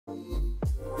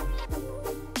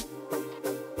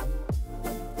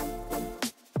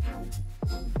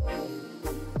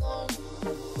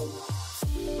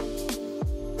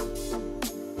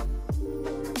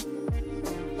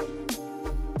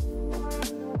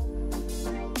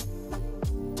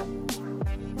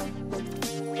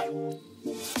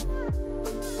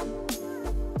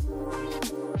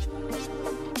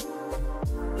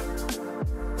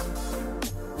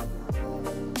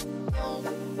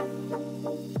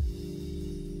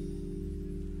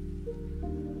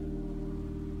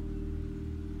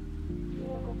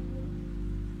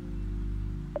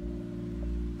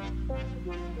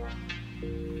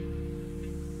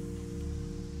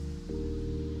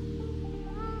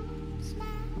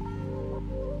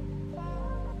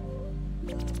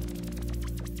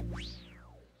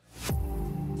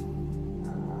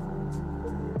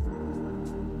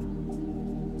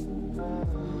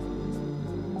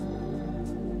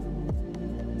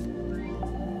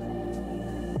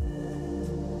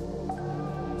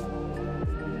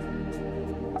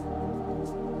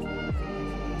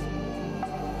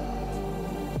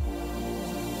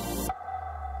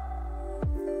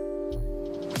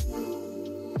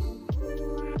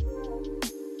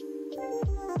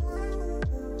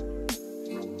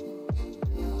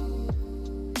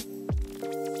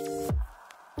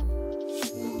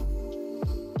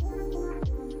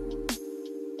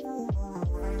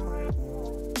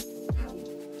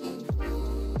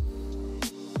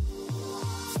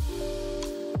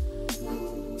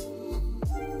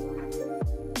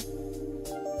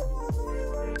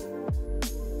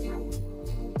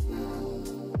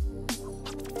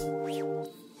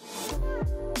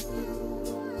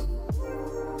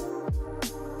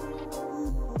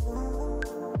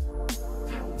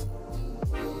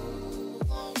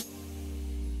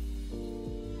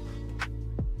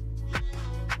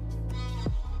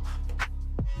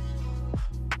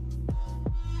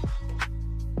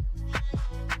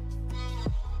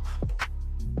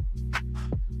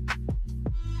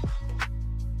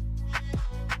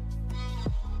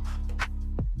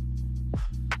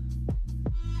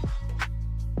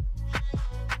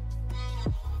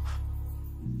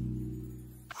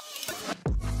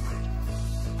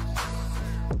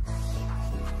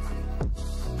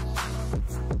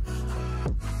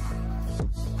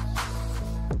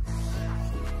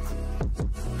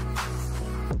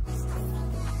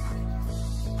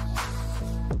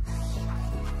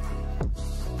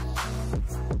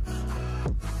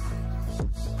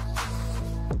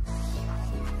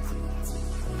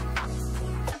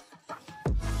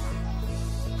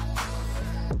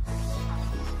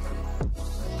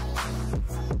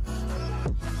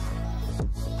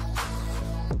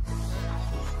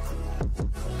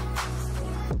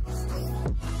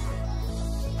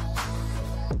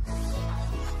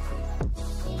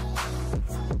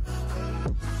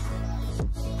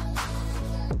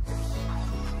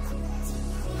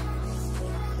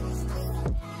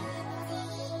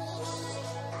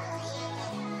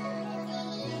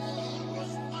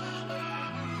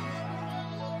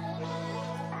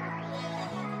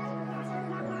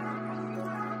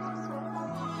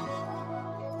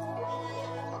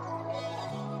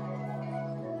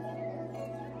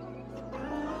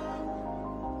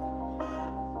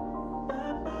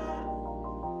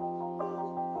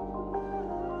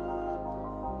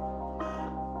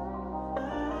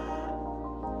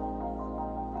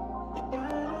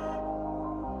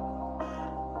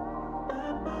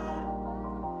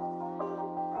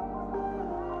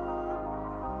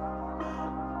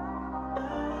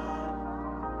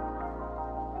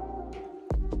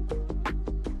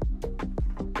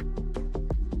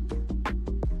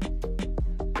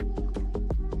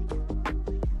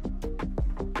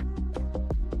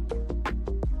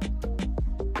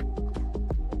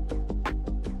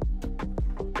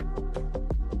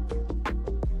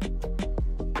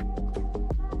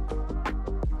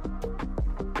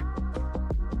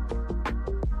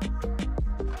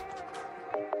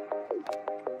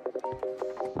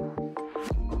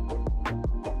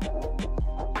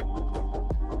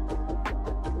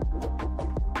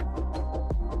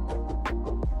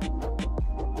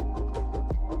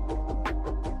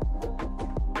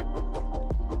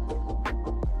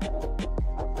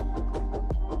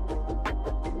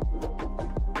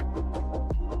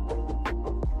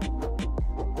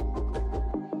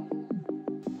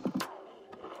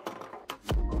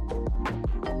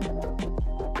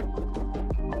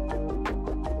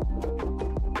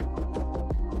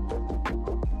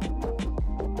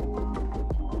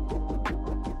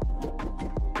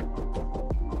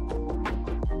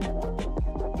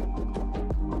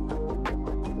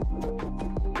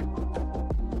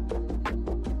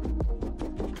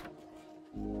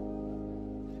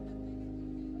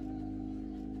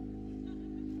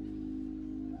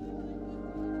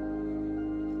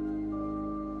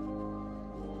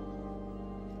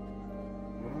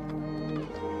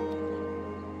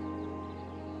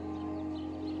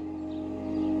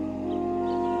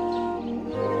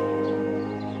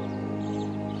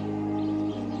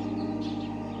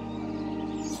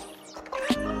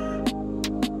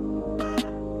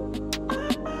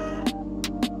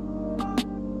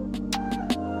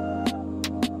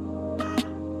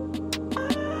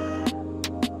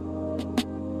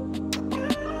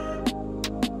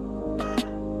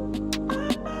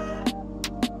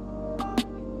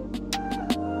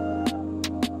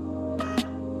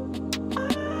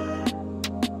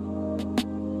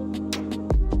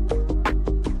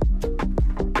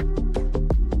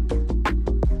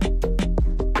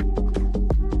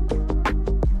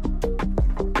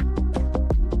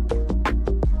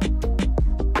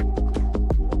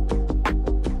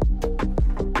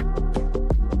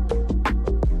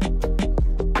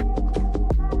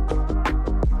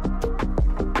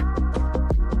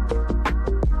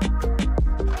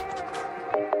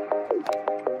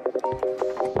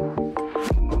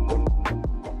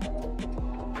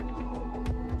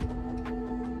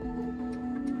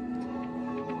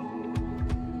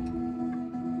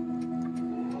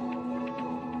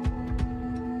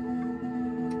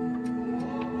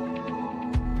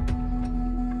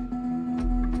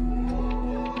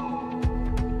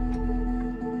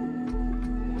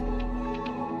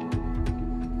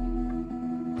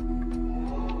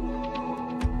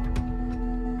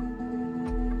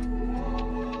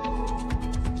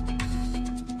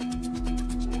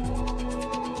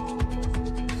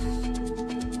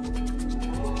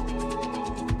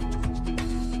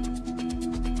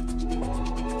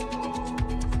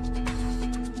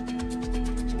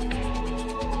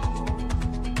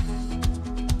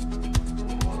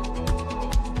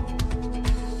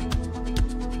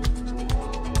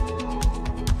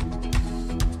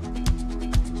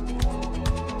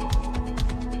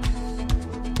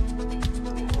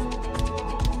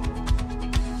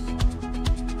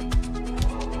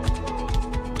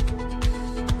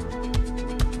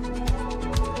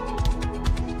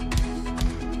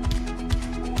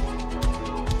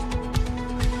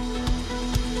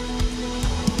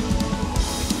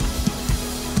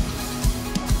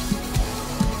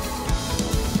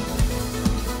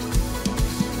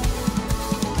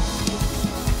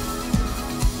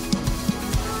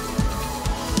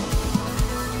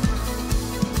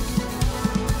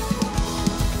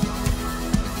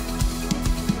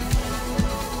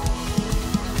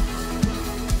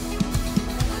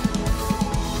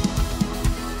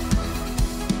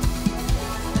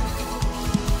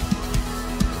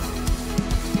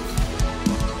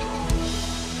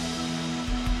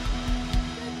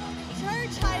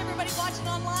everybody watching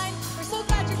online. We're so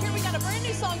glad you're here. We got a brand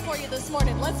new song for you this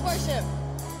morning. Let's worship.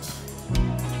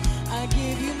 I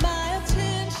give you my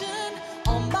attention,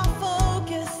 all my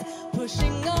focus,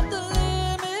 pushing up the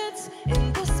limits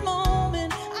in this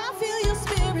moment. I feel your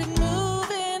spirit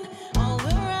moving all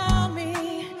around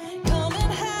me. Come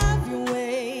and have your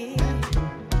way.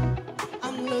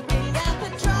 I'm looking at the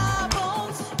dry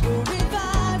bones. You're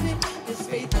reviving this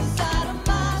faith inside of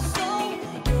my soul.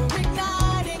 You're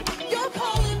igniting. You're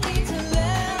calling me to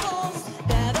levels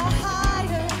that are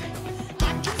higher.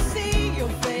 I can see your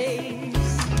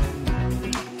face.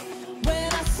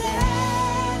 When I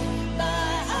set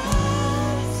my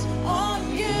eyes on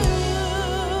you,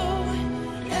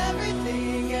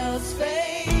 everything else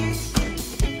fades.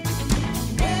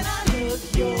 When I look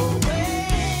your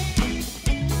way,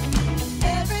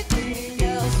 everything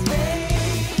else fades.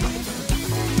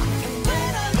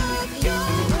 When I look your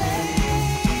way,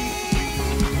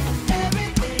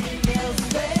 everything else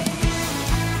fades.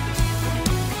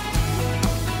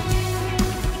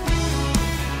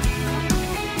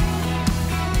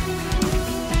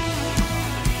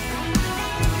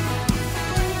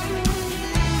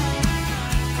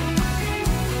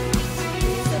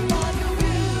 Gaze upon your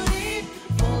beauty,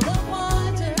 full of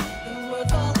wonder. The world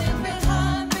falling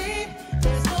behind me.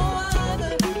 There's no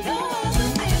other name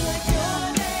like your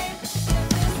name. And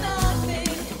there's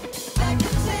nothing that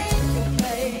can take your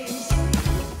place.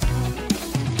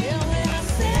 Yeah, when I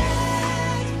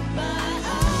set my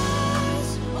eyes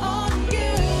on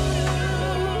you,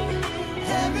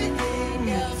 everything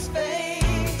else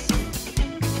fades.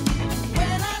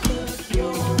 When I look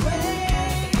your way,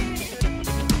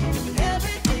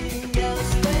 everything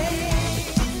else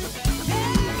fades.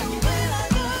 Yeah, when I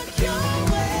look your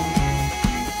way,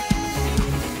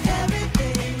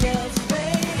 everything else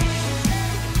fades.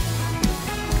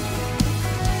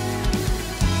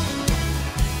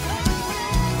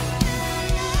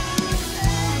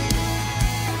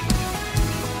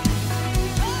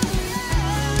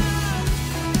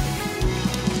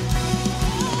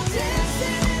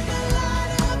 Dancing in the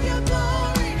light of your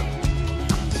glory,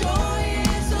 joy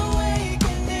is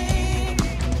awakening,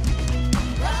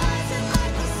 rising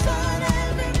like the sun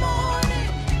every morning.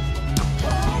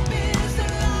 Hope is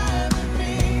alive in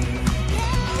me.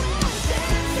 Yeah,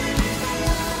 dancing in the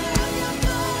light of your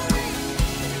glory,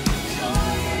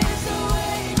 joy is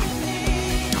awakening.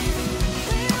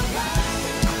 We're rising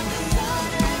like the sun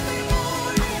every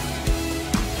morning.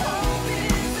 Hope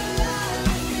is alive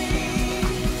in me.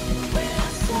 When I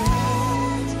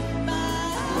set my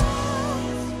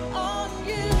eyes on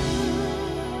you,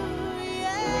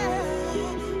 yeah.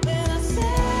 When I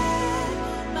set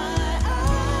my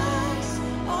eyes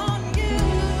on you,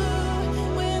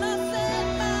 when I set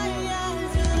my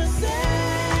eyes, when I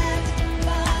set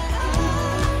my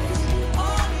eyes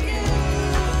on you,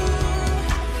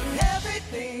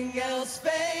 everything else fades.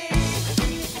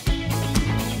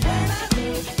 When I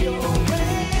look your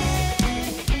way,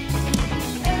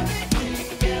 everything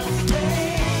else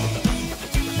fades.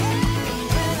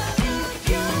 When I look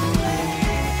your way,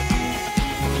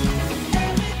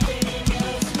 everything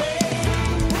else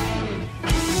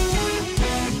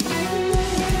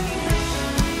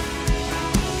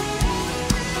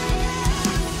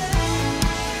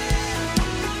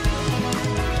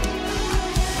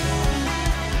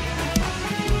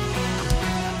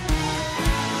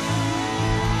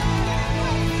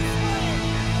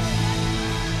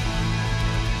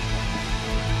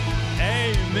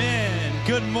Amen.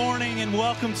 Good morning and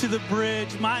welcome to the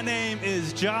Bridge. My name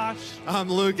is Josh. I'm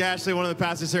Luke Ashley, one of the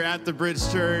pastors here at the Bridge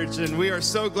Church, and we are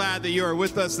so glad that you are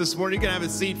with us this morning. You can have a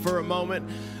seat for a moment.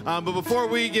 But before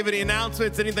we give any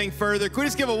announcements, anything further, could we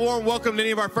just give a warm welcome to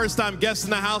any of our first-time guests in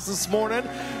the house this morning?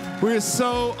 We are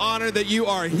so honored that you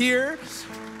are here.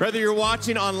 Whether you're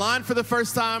watching online for the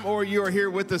first time or you are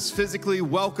here with us physically,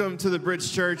 welcome to the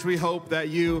Bridge Church. We hope that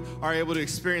you are able to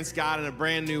experience God in a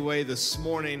brand new way this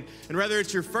morning. And whether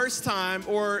it's your first time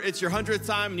or it's your 100th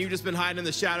time and you've just been hiding in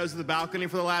the shadows of the balcony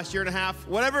for the last year and a half,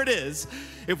 whatever it is,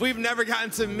 if we've never gotten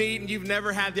to meet and you've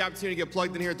never had the opportunity to get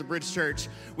plugged in here at the Bridge Church,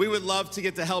 we would love to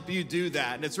get to help you do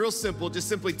that. And it's real simple. Just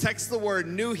simply text the word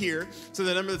 "new here" to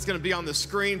the number that's going to be on the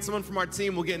screen. Someone from our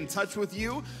team will get in touch with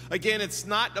you. Again, it's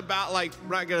not about we're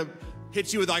not going to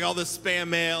hit you with all this spam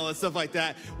mail and stuff like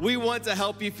that. We want to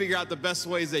help you figure out the best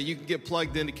ways that you can get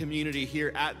plugged into community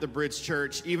here at the Bridge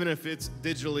Church, even if it's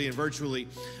digitally and virtually.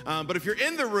 But if you're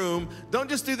in the room, don't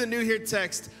just do the "new here"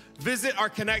 text. visit our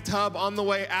Connect Hub on the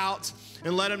way out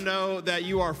and let them know that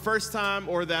you are first time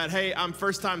or that, hey, I'm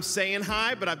first time saying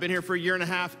hi, but I've been here for a year and a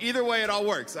half. Either way, it all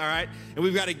works, all right? And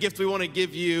we've got a gift we want to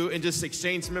give you and just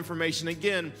exchange some information,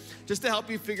 again, just to help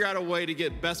you figure out a way to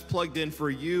get best plugged in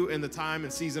for you in the time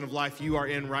and season of life you are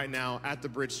in right now at the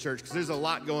Bridge Church, because there's a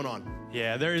lot going on.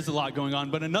 Yeah, there is a lot going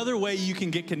on, but another way you can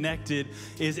get connected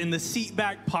is in the seat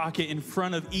back pocket in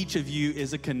front of each of you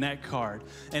is a Connect card.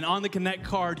 And on the Connect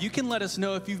card, you can let us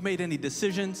know if you've made any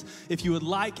decisions, if you would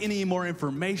like any more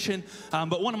information.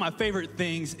 But one of my favorite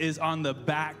things is on the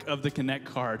back of the Connect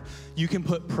card, you can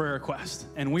put prayer request.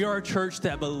 And we are a church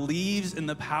that believes in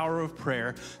the power of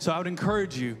prayer. So I would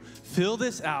encourage you, fill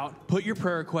this out, put your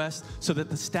prayer request so that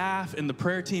the staff and the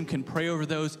prayer team can pray over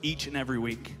those each and every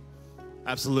week.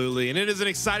 Absolutely. And it is an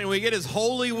exciting week. It is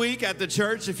Holy Week at the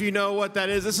church, if you know what that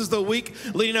is. This is the week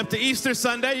leading up to Easter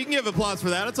Sunday. You can give applause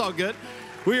for that. It's all good.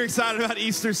 We're excited about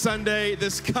Easter Sunday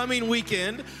this coming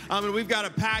weekend. And we've got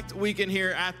a packed weekend here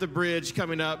at the Bridge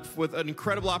coming up with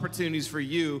incredible opportunities for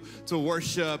you to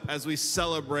worship as we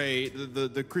celebrate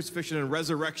the crucifixion and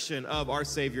resurrection of our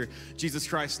Savior, Jesus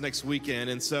Christ, next weekend.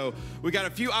 And so we got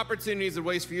a few opportunities and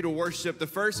ways for you to worship. The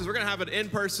first is we're going to have an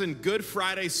in-person Good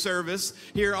Friday service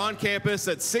here on campus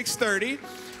at 6:30.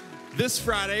 This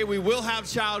Friday, we will have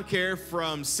childcare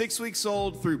from 6 weeks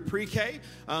old through pre-K,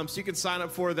 so you can sign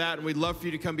up for that, and we'd love for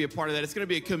you to come be a part of that. It's going to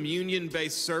be a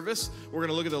communion-based service. We're going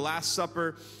to look at the Last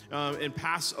Supper and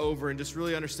Passover and just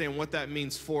really understand what that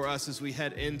means for us as we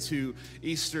head into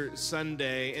Easter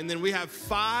Sunday. And then we have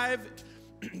five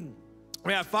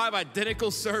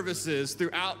identical services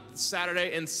throughout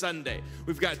Saturday and Sunday.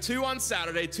 We've got 2 on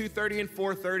Saturday, 2:30 and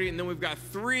 4:30, and then we've got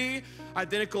 3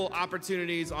 identical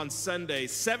opportunities on Sunday,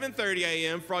 7:30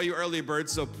 a.m. for all you early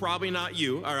birds, so probably not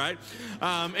you, all right?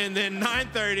 And then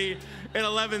 9:30 and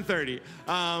 11:30.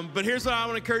 But here's what I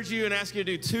want to encourage you and ask you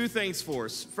to do 2 things for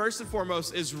us. First and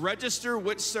foremost is register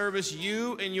which service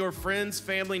you and your friends,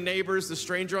 family, neighbors, the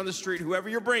stranger on the street, whoever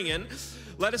you're bringing,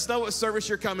 let us know what service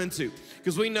you're coming to,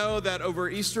 because we know that over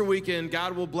Easter weekend,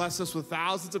 God will bless us with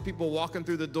thousands of people walking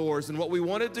through the doors. And what we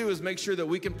want to do is make sure that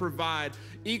we can provide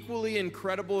equally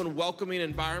incredible and welcoming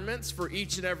environments for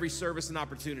each and every service and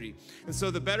opportunity. And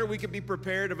so the better we can be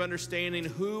prepared of understanding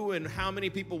who and how many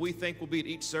people we think will be at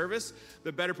each service,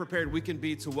 the better prepared we can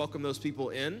be to welcome those people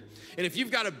in. And if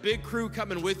you've got a big crew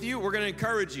coming with you, we're going to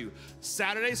encourage you.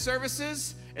 Saturday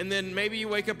services, and then maybe you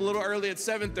wake up a little early at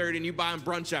 7:30 and you buy them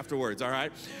brunch afterwards, all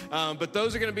right? But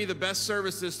those are going to be the best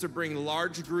services to bring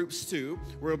large groups to,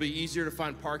 where it'll be easier to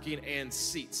find parking and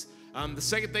seats. The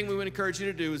second thing we would encourage you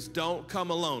to do is don't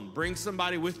come alone. Bring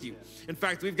somebody with you. In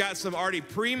fact, we've got some already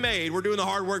pre-made. We're doing the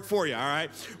hard work for you, all right?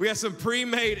 We got some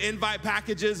pre-made invite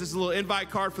packages. There's a little invite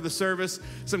card for the service,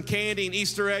 some candy and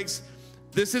Easter eggs.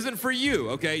 This isn't for you,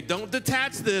 okay? Don't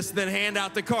detach this, then hand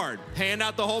out the card. Hand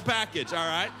out the whole package, all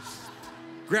right?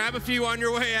 Grab a few on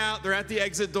your way out. They're at the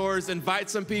exit doors. Invite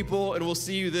some people, and we'll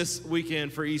see you this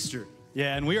weekend for Easter.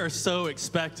 Yeah, and we are so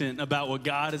expectant about what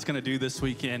God is going to do this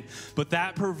weekend, but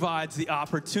that provides the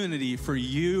opportunity for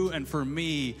you and for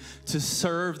me to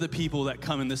serve the people that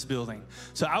come in this building.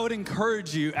 So I would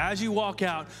encourage you, as you walk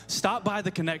out, stop by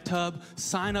the Connect Hub,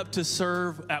 sign up to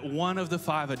serve at one of the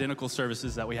 5 identical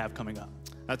services that we have coming up.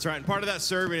 That's right, and part of that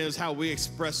serving is how we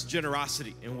express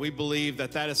generosity, and we believe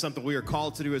that that is something we are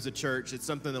called to do as a church. It's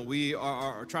something that we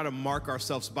are trying to mark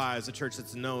ourselves by as a church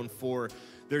that's known for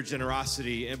their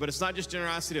generosity. But it's not just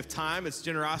generosity of time, it's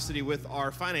generosity with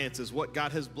our finances, what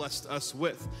God has blessed us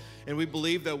with. And we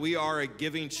believe that we are a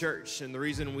giving church. And the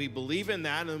reason we believe in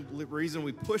that and the reason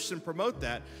we push and promote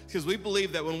that is because we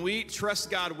believe that when we trust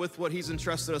God with what He's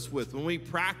entrusted us with, when we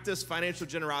practice financial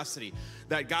generosity,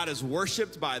 that God is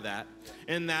worshiped by that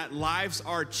and that lives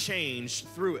are changed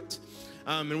through it.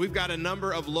 And we've got a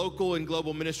number of local and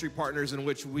global ministry partners in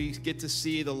which we get to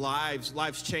see the lives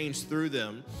change through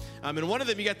them. And one of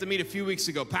them you got to meet a few weeks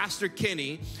ago, Pastor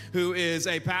Kenny, who is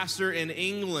a pastor in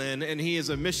England, and he is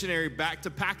a missionary back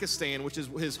to Pakistan, which is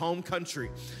his home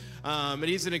country. And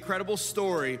he's an incredible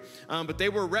story, but they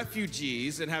were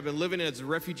refugees and have been living as a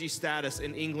refugee status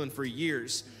in England for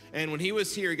years. And when he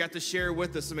was here, he got to share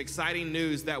with us some exciting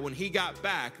news that when he got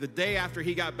back, the day after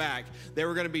he got back, they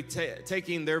were going to be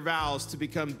taking their vows to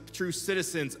become true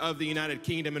citizens of the United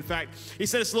Kingdom. In fact, he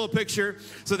sent us a little picture.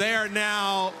 So they are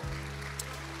now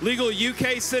legal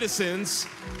UK citizens,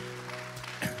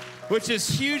 which is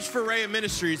huge for Raya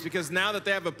Ministries, because now that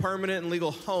they have a permanent and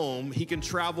legal home, he can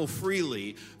travel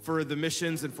freely for the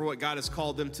missions and for what God has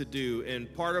called them to do.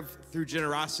 And part of, through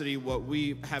generosity, what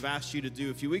we have asked you to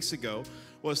do a few weeks ago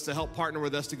was to help partner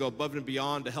with us to go above and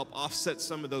beyond to help offset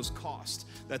some of those costs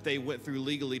that they went through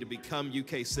legally to become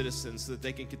UK citizens so that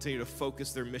they can continue to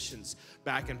focus their missions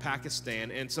back in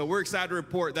Pakistan. And so we're excited to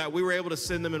report that we were able to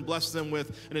send them and bless them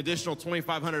with an additional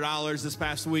 $2,500 this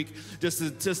past week just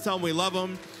to tell them we love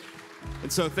them.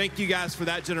 And so thank you guys for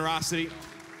that generosity.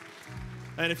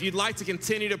 And if you'd like to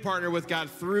continue to partner with God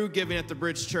through giving at the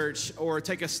Bridge Church or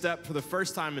take a step for the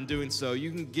first time in doing so,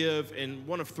 you can give in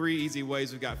one of three easy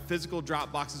ways. We've got physical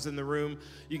drop boxes in the room.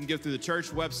 You can give through the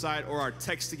church website or our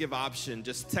text to give option.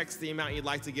 Just text the amount you'd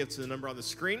like to give to the number on the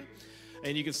screen.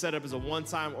 And you can set up as a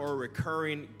one-time or a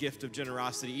recurring gift of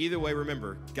generosity. Either way,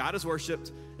 remember, God is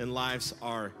worshiped and lives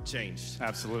are changed.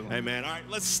 Absolutely. Amen. All right,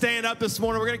 let's stand up this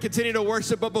morning. We're going to continue to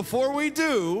worship. But before we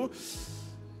do,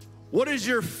 what is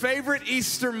your favorite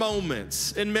Easter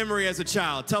moment in memory as a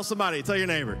child? Tell somebody, tell your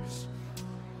neighbor.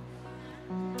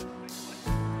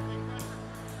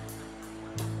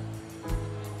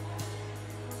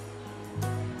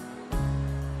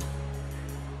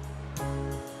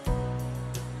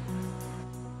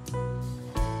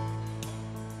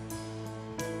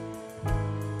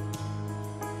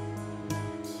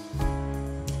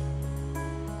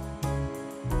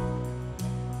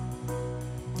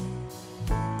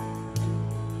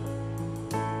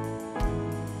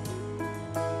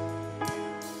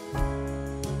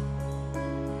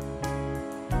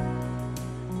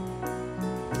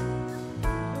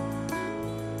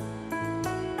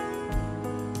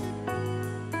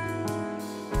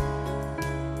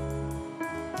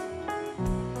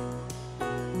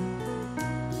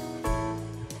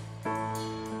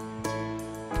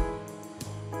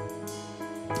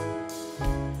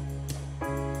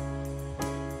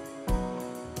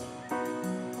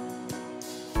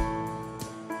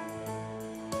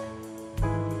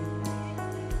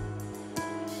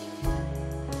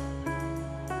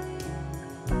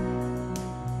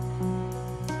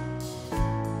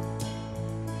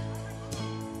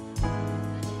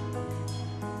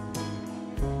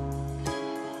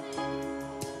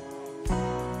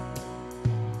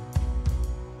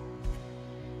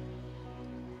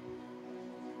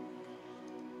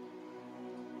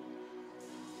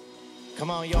 Come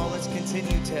on, y'all, let's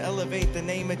continue to elevate the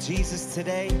name of Jesus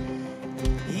today.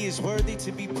 He is worthy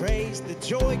to be praised. The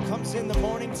joy comes in the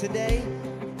morning today.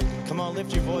 Come on,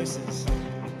 lift your voices.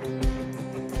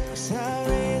 So I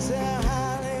raise a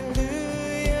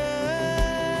hallelujah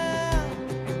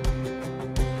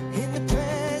in the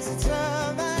presence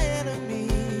of my enemies.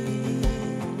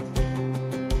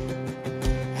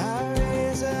 I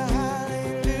raise a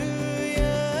hallelujah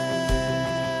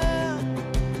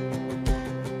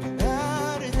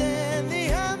louder than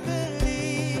the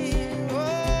unbelief.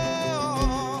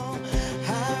 Oh,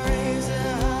 I raise a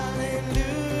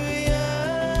hallelujah.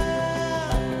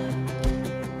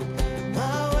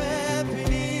 My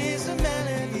weapon is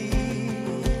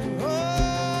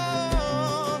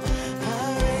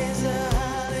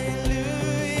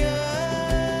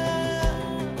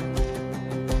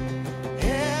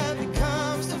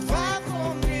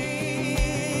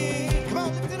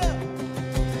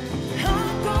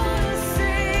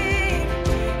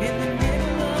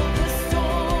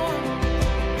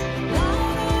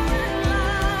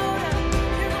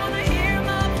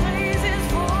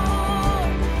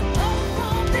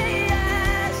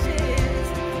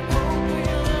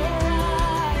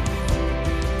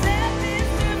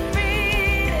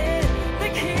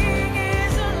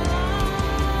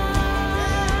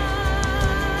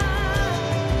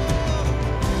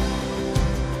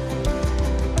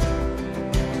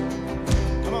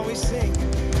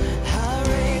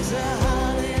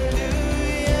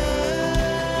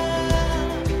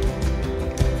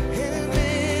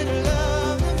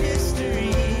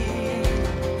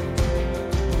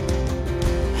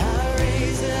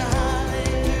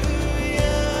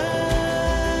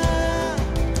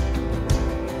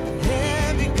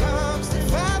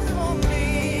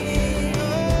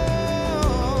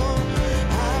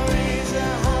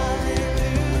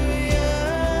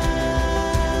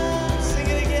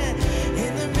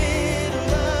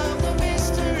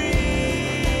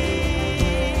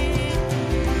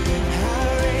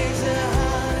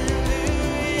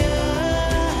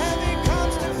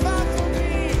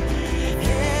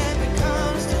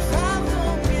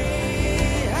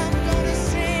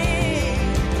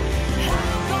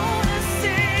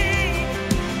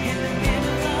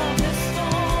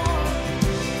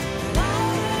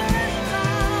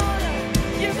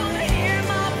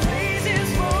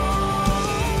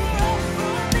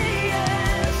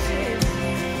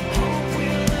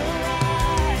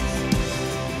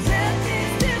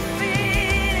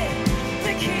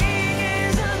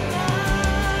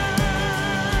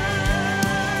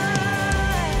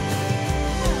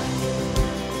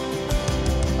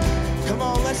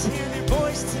on, let's hear your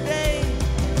voice today.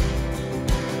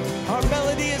 Our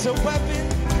melody is a weapon.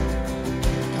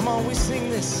 Come on, we sing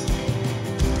this.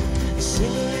 Sing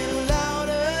a little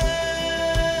louder.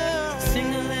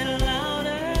 Sing a little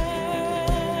louder.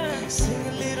 Sing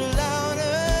a little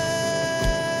louder.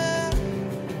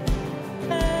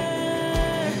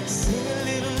 Sing a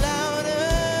little louder.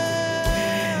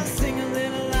 Sing a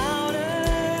little louder.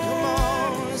 Come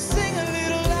on, sing a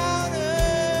little louder.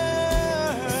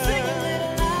 Sing a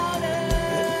little louder.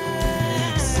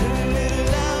 Sing a little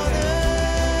louder.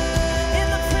 In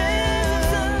the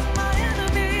presence of my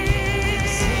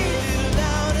enemies. Sing a little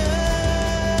louder.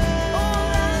 Oh,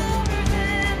 louder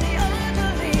than the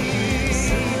unbelief.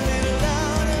 Sing a little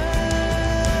louder.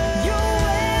 Your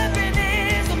weapon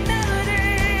is a melody.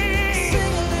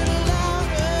 Sing a little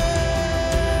louder.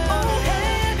 Oh,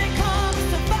 heaven comes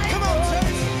to fight Come on, for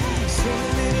church. me. Sing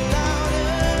a little louder.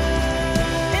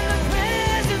 In the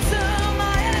presence of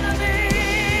my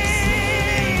enemies.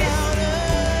 Louder.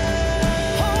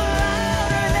 Oh,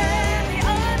 louder than the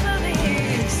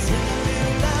unbelief. Sing a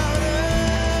little louder.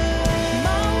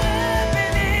 My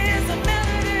weapon is a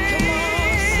melody. Come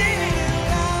on, sing a little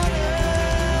louder.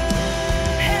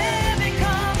 Heaven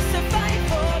comes to fight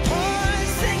for me.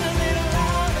 Sing a little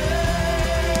louder.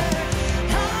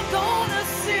 I'm gonna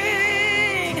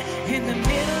sing in the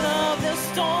middle of the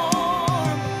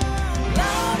storm.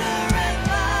 Louder and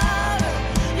louder.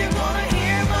 You're gonna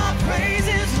hear my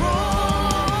praises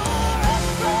roar. Up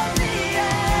from the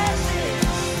ashes,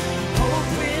 hope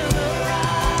will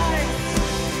arise.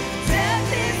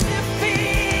 Death is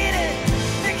defeated,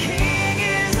 the King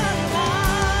is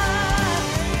alive.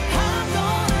 I'm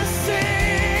gonna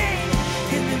sing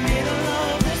in the middle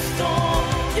of the storm.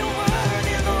 Your word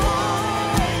is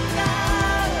roaring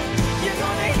louder. You're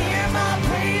gonna hear my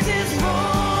praises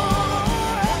roar.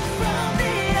 Up from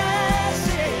the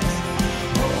ashes,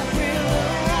 hope will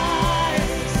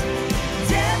arise.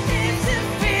 Death is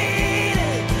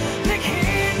defeated, the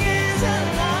King is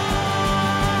alive.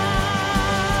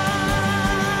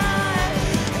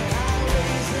 I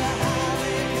raise a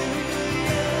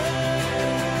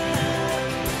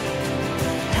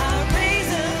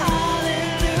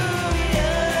hallelujah.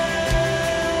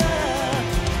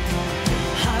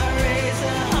 I raise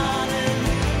a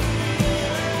hallelujah.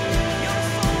 You're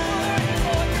so worthy,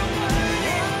 Lord, you're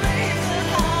worthy. I raise a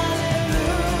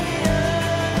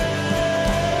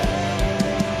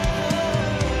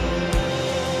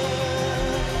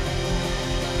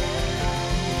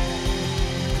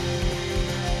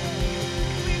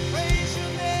We praise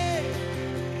your name.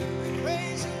 We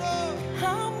praise you, Lord.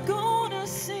 I'm gonna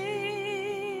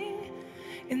sing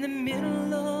in the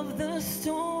middle of the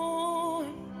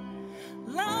storm.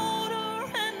 Louder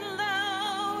and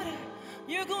louder,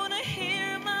 you're gonna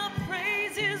hear my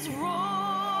praises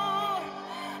roar.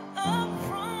 Up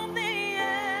from the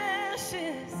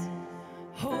ashes,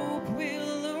 hope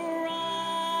will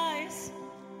arise.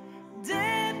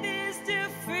 Death is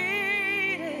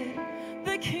defeated,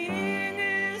 the King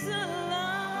is alive.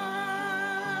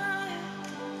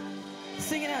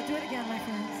 Sing it out, do it again, my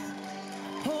friends.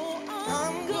 Oh,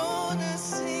 I'm gonna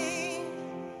sing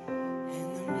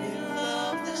in the middle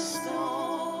of the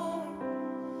storm.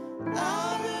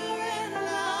 Louder and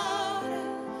louder,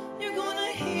 you're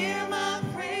gonna hear my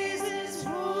praises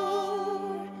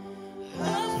roar.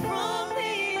 Up from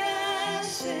the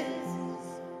ashes,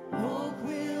 hope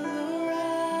will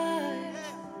arise.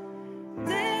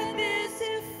 Death is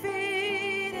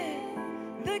defeated,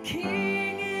 the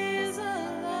King is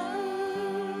alive.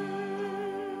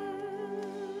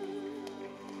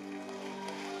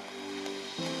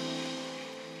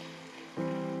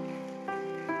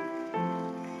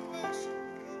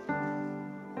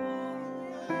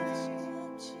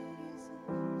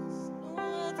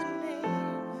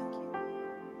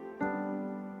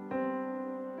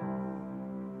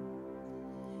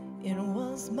 It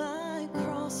was my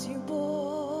cross you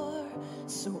bore,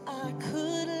 so I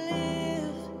could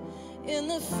live in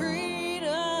the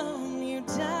freedom you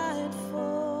died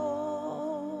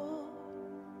for.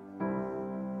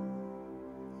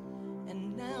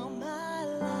 And now my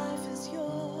life is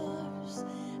yours,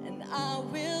 and I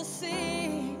will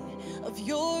sing of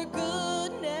your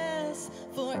goodness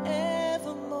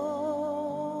forevermore.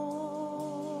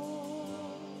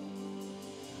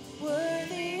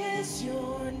 Worthy is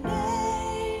your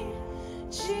name,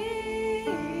 Jesus.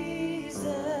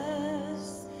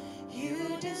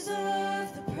 You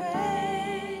deserve the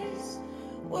praise.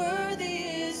 Worthy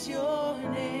is your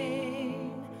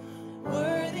name.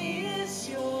 Worthy is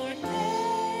your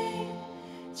name,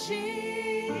 Jesus.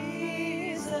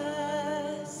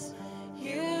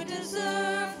 You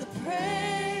deserve the praise.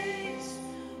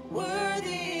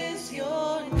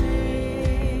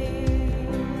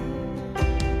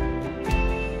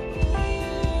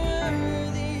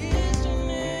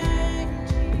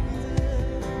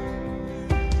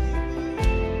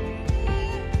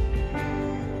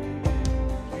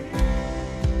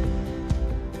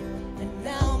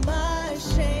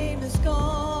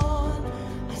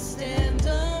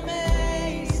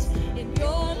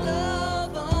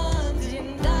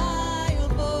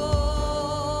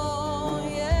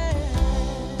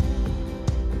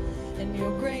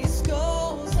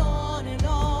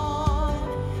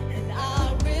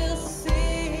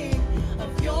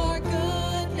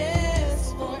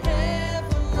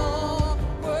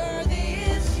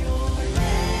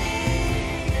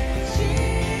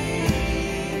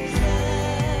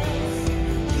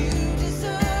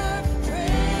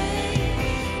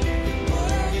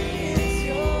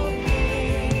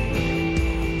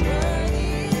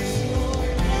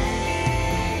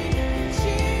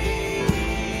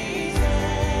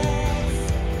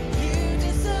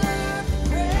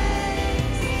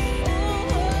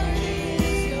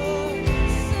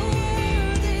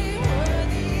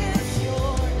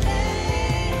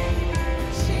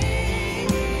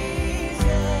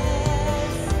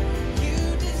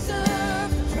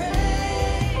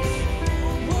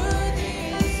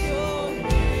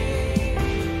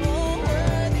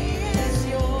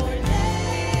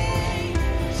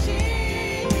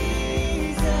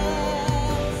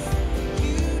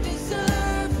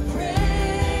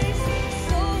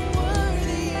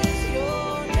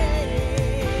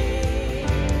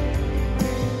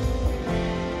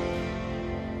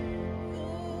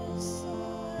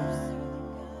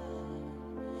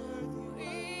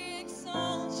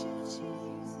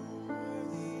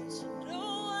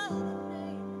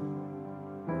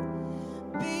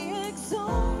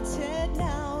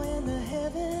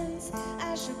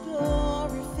 your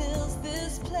glory fills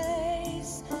this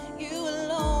place. You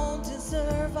alone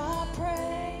deserve our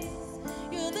praise.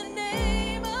 You're the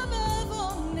name above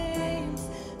all names.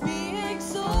 Be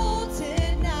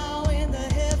exalted now in the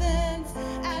heavens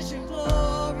as your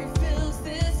glory fills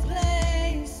this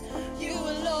place. You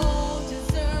alone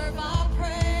deserve our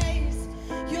praise.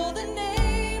 You're the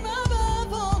name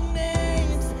above all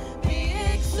names. Be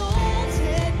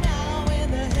exalted now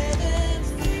in the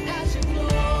heavens as your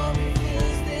glory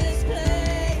fills this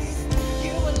place.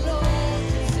 You alone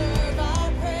deserve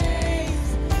our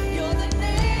praise. You're the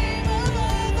name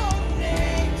above all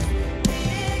names. Be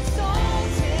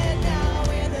exalted now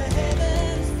in the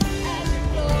heavens as your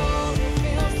glory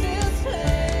fills this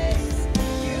place.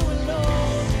 You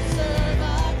alone deserve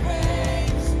our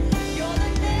praise. You're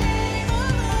the name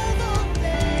above all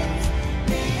names.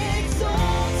 Be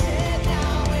exalted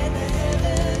now in the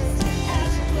heavens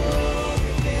as your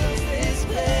glory fills this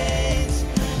place.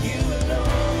 You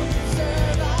alone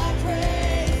deserve our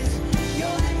praise.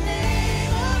 You're the name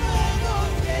above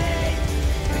all names.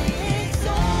 Be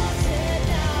exalted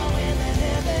now in the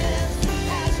heavens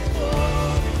as your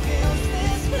glory fills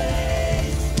this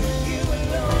place. You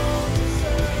alone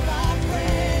deserve our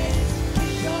praise.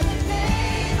 You're the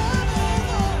name above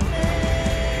all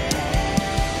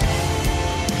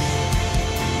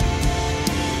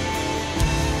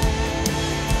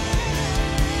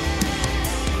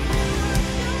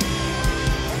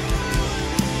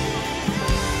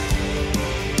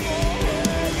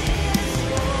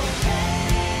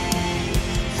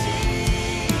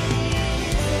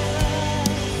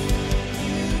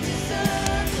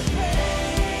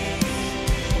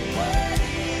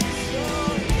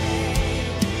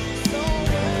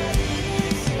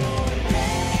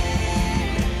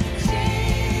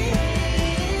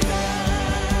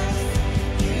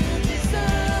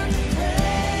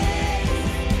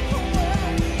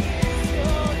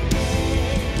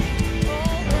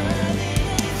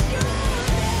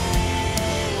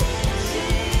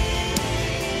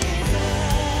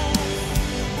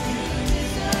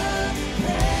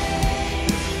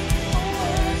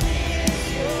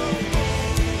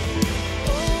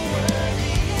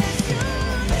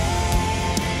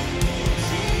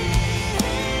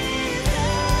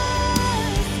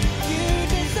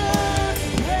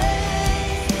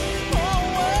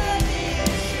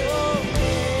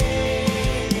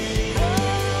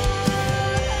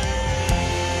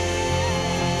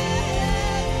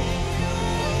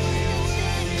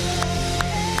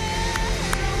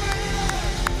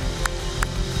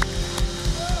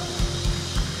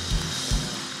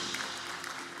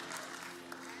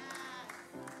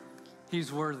He's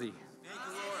worthy.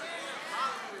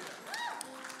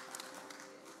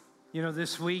 You know,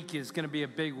 this week is going to be a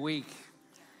big week.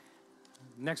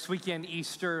 Next weekend,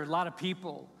 Easter, a lot of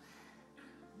people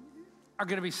are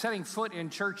going to be setting foot in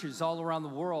churches all around the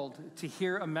world to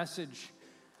hear a message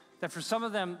that for some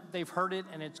of them, they've heard it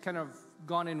and it's kind of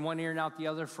gone in one ear and out the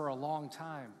other for a long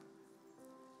time.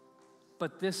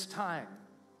 But this time,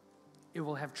 it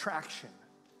will have traction.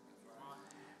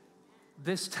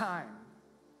 This time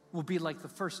will be like the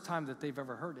first time that they've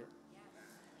ever heard it.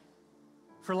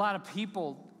 For a lot of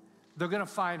people, they're going to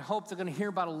find hope. They're going to hear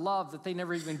about a love that they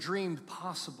never even dreamed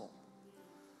possible.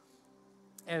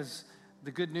 As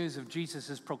the good news of Jesus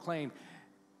is proclaimed.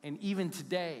 And even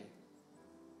today,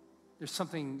 there's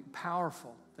something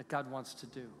powerful that God wants to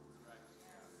do.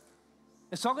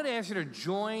 And so I'm going to ask you to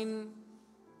join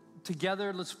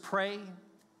together. Let's pray.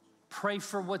 Pray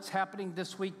for what's happening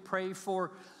this week. Pray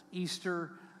for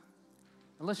Easter.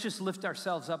 And let's just lift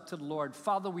ourselves up to the Lord.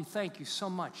 Father, we thank you so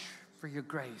much for your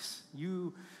grace.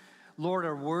 You, Lord,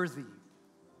 are worthy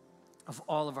of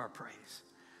all of our praise.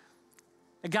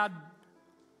 And God,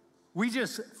 we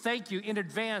just thank you in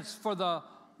advance for the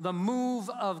move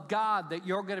of God that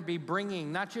you're going to be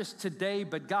bringing, not just today,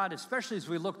 but God, especially as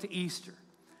we look to Easter.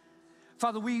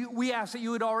 Father, we ask that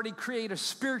you would already create a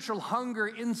spiritual hunger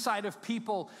inside of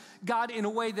people, God, in a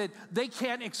way that they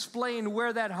can't explain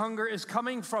where that hunger is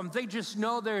coming from. They just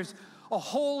know there's a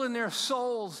hole in their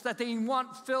souls that they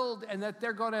want filled and that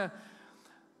they're going to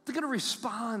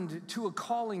respond to a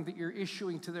calling that you're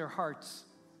issuing to their hearts.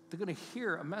 They're going to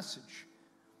hear a message.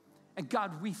 And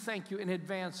God, we thank you in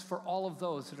advance for all of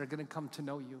those that are going to come to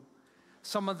know you.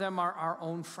 Some of them are our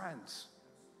own friends,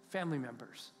 family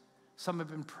members. Some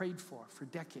have been prayed for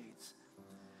decades.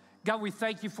 God, we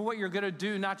thank you for what you're going to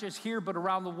do, not just here, but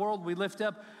around the world. We lift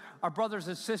up our brothers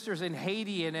and sisters in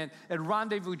Haiti and at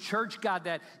Rendezvous Church, God,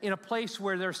 that in a place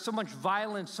where there's so much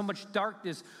violence, so much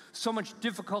darkness, so much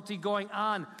difficulty going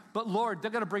on. But Lord,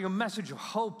 they're going to bring a message of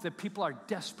hope that people are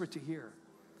desperate to hear.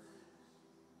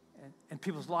 And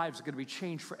people's lives are going to be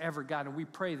changed forever, God. And we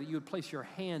pray that you would place your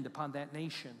hand upon that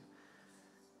nation.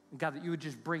 And God, that you would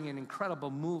just bring an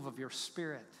incredible move of your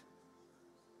Spirit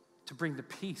to bring the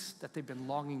peace that they've been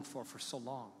longing for so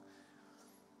long.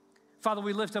 Father,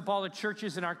 we lift up all the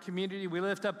churches in our community. We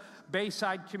lift up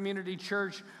Bayside Community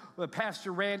Church with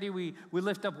Pastor Randy. We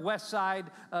lift up Westside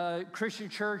Christian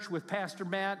Church with Pastor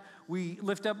Matt. We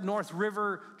lift up North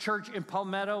River Church in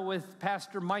Palmetto with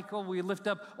Pastor Michael. We lift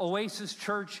up Oasis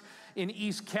Church in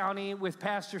East County with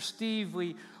Pastor Steve.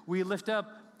 We lift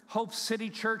up Hope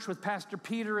City Church with Pastor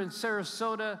Peter in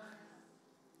Sarasota.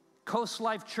 Coast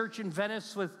Life Church in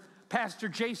Venice with Pastor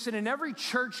Jason, and every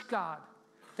church, God,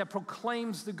 that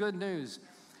proclaims the good news.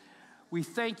 We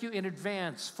thank you in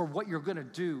advance for what you're going to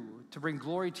do to bring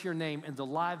glory to your name and the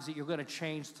lives that you're going to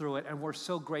change through it. And we're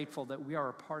so grateful that we are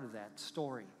a part of that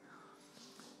story.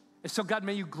 And so, God,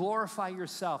 may you glorify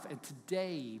yourself. And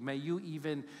today, may you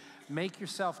even make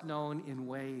yourself known in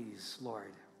ways,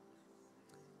 Lord,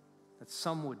 that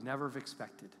some would never have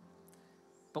expected.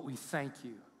 But we thank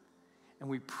you and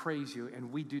we praise you,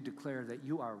 and we do declare that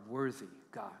you are worthy,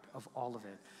 God, of all of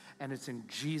it. And it's in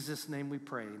Jesus' name we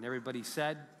pray. And everybody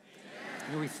said, amen.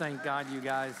 And we thank God, you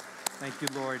guys. Thank you,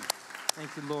 Lord.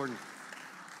 Thank you, Lord.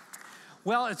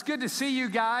 Well, it's good to see you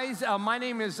guys. My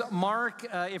name is Mark.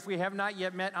 If we have not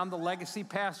yet met, I'm the legacy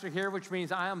pastor here, which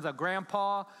means I am the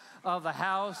grandpa of the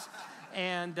house.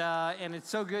 And it's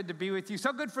so good to be with you.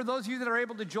 So good for those of you that are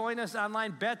able to join us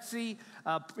online. Betsy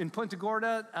in Punta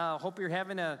Gorda, hope you're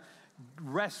having a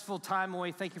restful time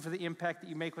away. Thank you for the impact that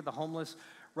you make with the homeless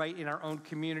right in our own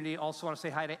community. Also want to say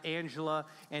hi to Angela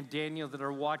and Daniel that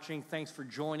are watching. Thanks for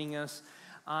joining us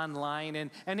online.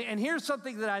 And here's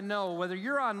something that I know, whether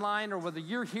you're online or whether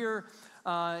you're here,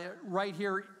 right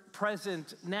here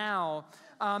present now,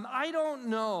 I don't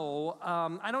know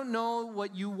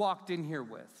what you walked in here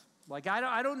with. Like,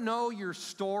 I don't know your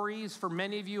stories. For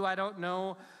many of you, I don't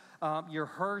know your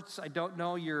hurts. I don't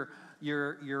know your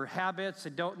habits. I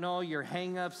don't know your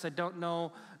hang-ups. I don't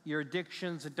know your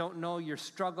addictions. I don't know your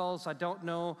struggles. I don't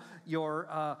know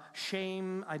your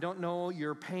shame. I don't know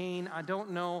your pain. I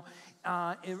don't know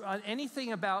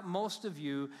anything about most of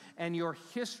you and your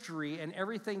history and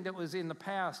everything that was in the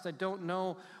past. I don't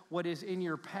know what is in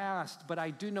your past, but I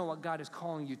do know what God is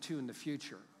calling you to in the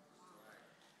future.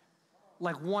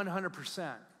 Like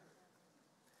 100%.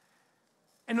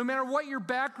 And no matter what your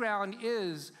background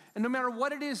is, and no matter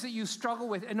what it is that you struggle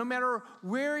with, and no matter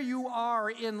where you are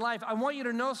in life, I want you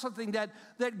to know something, that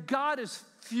God is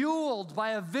fueled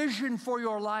by a vision for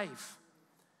your life.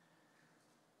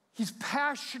 He's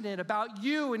passionate about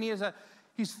you, and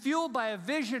he's fueled by a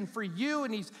vision for you,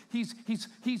 and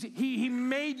he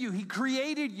made you, he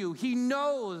created you, he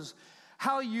knows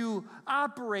how you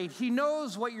operate. He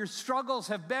knows what your struggles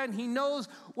have been. He knows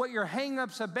what your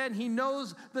hang-ups have been. He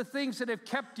knows the things that have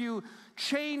kept you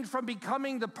chained from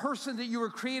becoming the person that you were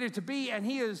created to be. And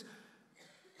he's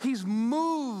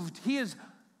moved. He is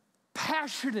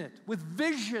passionate with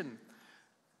vision.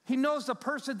 He knows the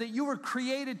person that you were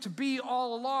created to be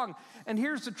all along. And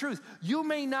here's the truth. You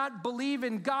may not believe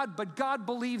in God, but God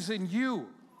believes in you.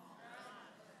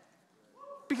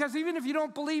 Because even if you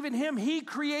don't believe in him, he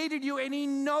created you and he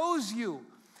knows you.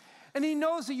 And he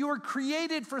knows that you were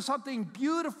created for something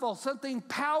beautiful, something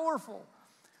powerful.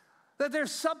 That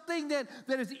there's something that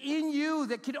is in you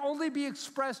that can only be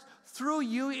expressed through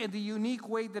you in the unique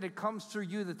way that it comes through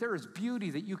you. That there is beauty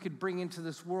that you can bring into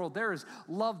this world. There is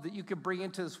love that you can bring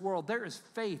into this world. There is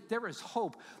faith. There is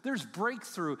hope. There's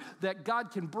breakthrough that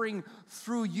God can bring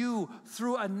through you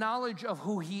through a knowledge of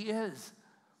who he is.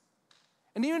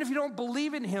 And even if you don't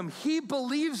believe in him, he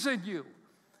believes in you.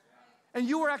 And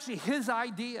you were actually his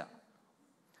idea.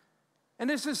 And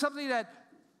this is something that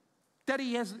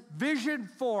he has vision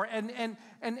for. And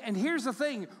here's the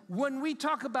thing. When we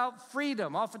talk about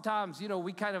freedom, oftentimes,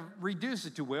 we kind of reduce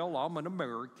it to, well, I'm an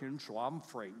American, so I'm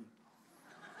free.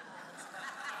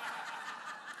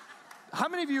 How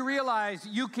many of you realize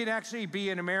you can actually be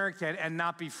an American and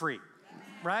not be free?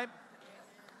 Right?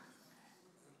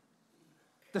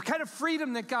 The kind of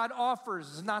freedom that God offers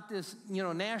is not this,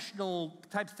 national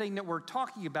type thing that we're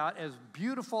talking about, as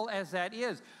beautiful as that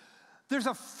is. There's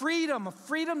a freedom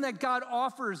that God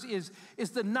offers is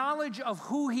the knowledge of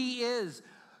who he is,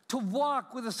 to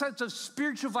walk with a sense of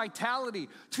spiritual vitality,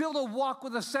 to be able to walk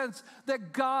with a sense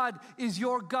that God is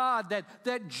your God,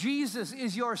 that Jesus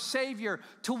is your Savior,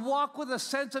 to walk with a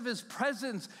sense of his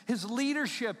presence, his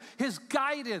leadership, his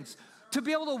guidance, to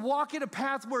be able to walk in a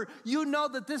path where you know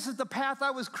that this is the path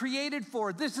I was created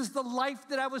for. This is the life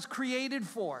that I was created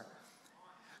for.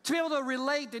 To be able to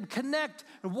relate and connect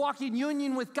and walk in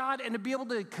union with God, and to be able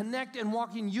to connect and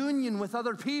walk in union with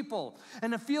other people,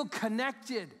 and to feel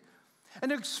connected,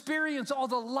 and to experience all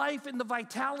the life and the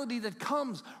vitality that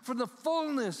comes from the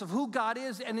fullness of who God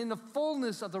is and in the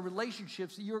fullness of the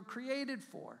relationships that you're created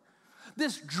for.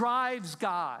 This drives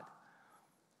God.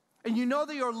 And you know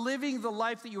that you're living the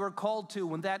life that you are called to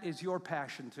when that is your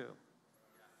passion too.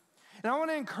 And I want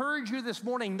to encourage you this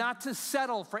morning not to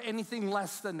settle for anything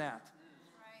less than that.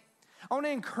 I want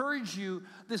to encourage you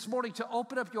this morning to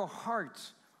open up your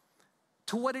hearts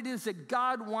to what it is that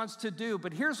God wants to do.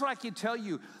 But here's what I can tell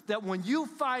you, that when you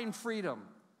find freedom,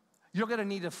 you're going to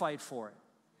need to fight for it.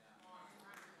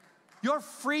 Your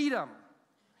freedom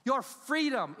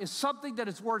is something that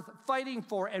is worth fighting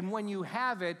for. And when you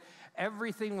have it,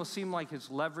 everything will seem like it's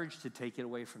leverage to take it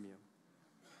away from you.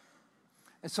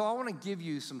 And so I want to give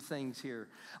you some things here.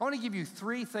 I want to give you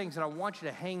 3 things that I want you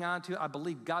to hang on to. I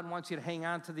believe God wants you to hang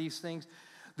on to these things.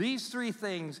 These 3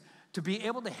 things to be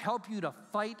able to help you to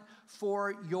fight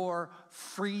for your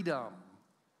freedom.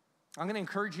 I'm going to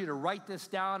encourage you to write this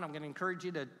down. I'm going to encourage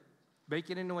you to make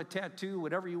it into a tattoo,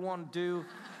 whatever you want to do.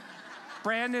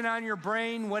 Brand it on your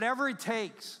brain, whatever it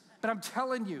takes. But I'm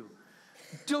telling you,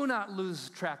 do not lose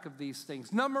track of these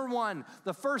things. Number 1,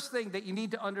 the first thing that you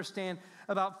need to understand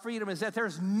about freedom is that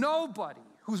there's nobody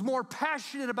who's more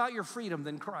passionate about your freedom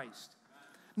than Christ.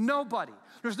 Nobody.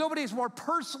 There's nobody who's more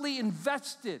personally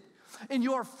invested in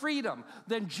your freedom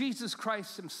than Jesus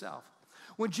Christ himself.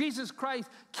 When Jesus Christ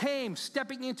came,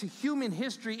 stepping into human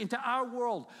history, into our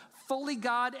world, fully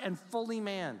God and fully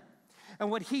man. And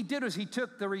what he did was he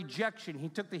took the rejection, he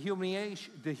took the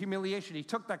humiliation, he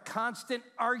took the constant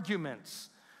arguments,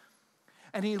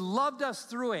 and he loved us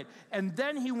through it. And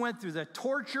then he went through the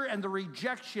torture and the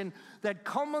rejection that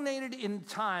culminated in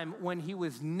time when he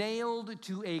was nailed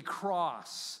to a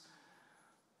cross.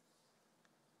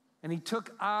 And he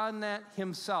took on that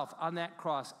himself, on that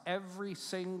cross, every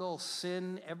single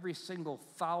sin, every single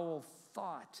foul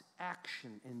thought,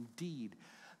 action, and deed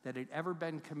that had ever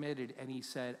been committed, and he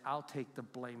said, I'll take the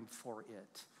blame for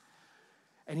it.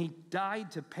 And he died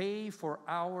to pay for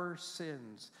our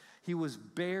sins. He was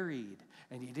buried,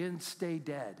 and he didn't stay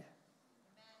dead. Amen.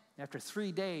 After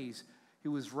 3 days, he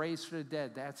was raised from the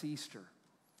dead. That's Easter.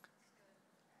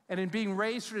 And in being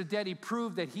raised from the dead, he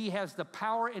proved that he has the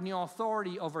power and the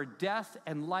authority over death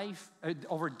and life,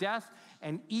 over death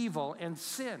and evil and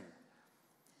sin.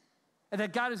 And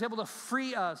that God is able to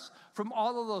free us from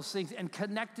all of those things and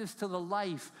connect us to the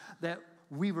life that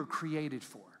we were created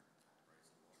for.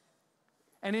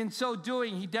 And in so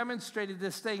doing, he demonstrated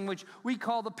this thing which we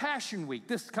call the Passion Week.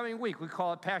 This coming week, we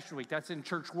call it Passion Week. That's in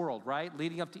church world, right?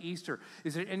 Leading up to Easter.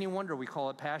 Is it any wonder we call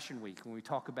it Passion Week when we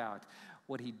talk about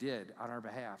what he did on our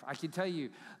behalf? I can tell you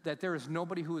that there is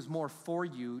nobody who is more for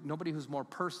you, nobody who's more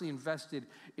personally invested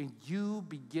in you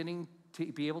beginning to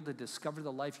be able to discover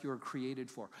the life you were created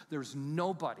for. There's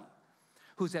nobody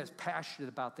who's as passionate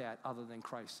about that other than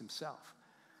Christ himself.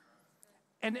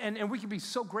 And we can be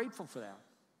so grateful for that.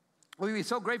 We can be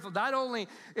so grateful. Not only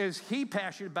is he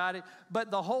passionate about it, but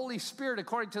the Holy Spirit,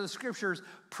 according to the scriptures,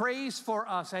 prays for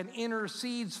us and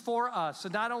intercedes for us. So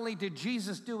not only did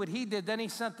Jesus do what he did, then he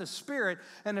sent the Spirit,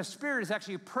 and the Spirit is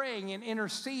actually praying and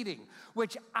interceding,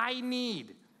 which I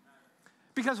need.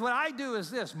 Because what I do is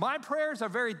this. My prayers are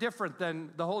very different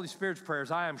than the Holy Spirit's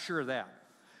prayers. I am sure of that.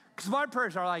 Because my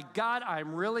prayers are like, God,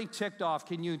 I'm really ticked off.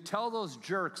 Can you tell those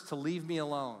jerks to leave me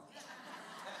alone?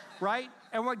 Right?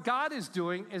 And what God is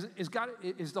doing is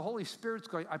the Holy Spirit's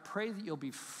going, I pray that you'll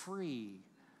be free.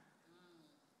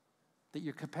 That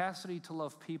your capacity to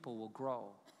love people will grow.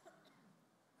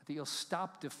 That you'll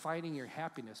stop defining your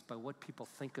happiness by what people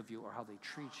think of you or how they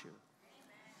treat you.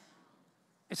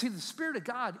 And see, the Spirit of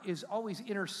God is always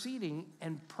interceding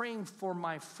and praying for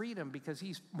my freedom because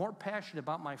he's more passionate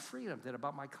about my freedom than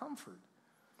about my comfort.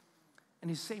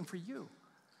 And he's the same for you.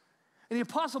 And the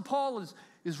Apostle Paul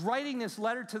is writing this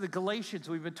letter to the Galatians.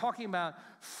 We've been talking about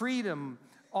freedom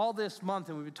all this month,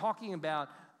 and we've been talking about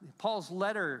Paul's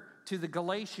letter to the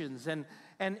Galatians. And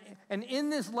in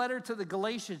this letter to the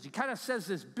Galatians, he kind of says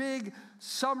this big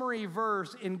summary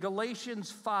verse in Galatians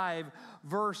 5,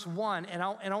 verse 1. And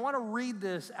I want to read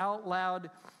this out loud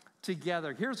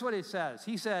together. Here's what it says.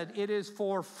 He said, it is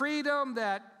for freedom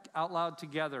that, out loud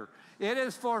together, it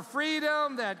is for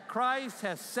freedom that Christ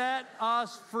has set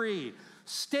us free.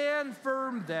 Stand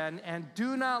firm then, and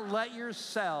do not let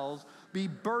yourselves be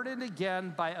burdened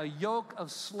again by a yoke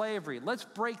of slavery. Let's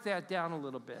break that down a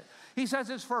little bit. He says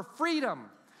it's for freedom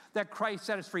that Christ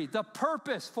set us free. The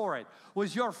purpose for it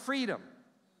was your freedom.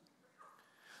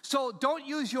 So don't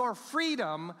use your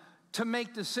freedom to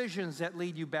make decisions that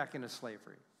lead you back into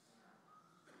slavery.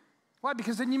 Why?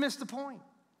 Because then you miss the point.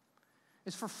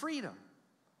 It's for freedom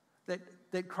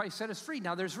that Christ set us free.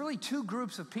 Now, there's really two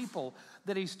groups of people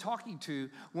that he's talking to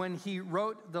when he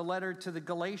wrote the letter to the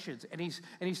Galatians. And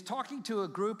he's talking to a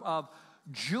group of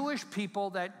Jewish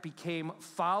people that became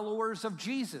followers of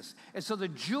Jesus. And so the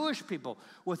Jewish people,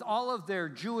 with all of their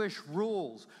Jewish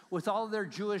rules, with all of their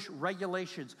Jewish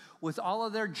regulations, with all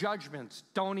of their judgments,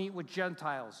 don't eat with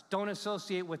Gentiles, don't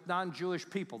associate with non-Jewish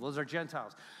people, those are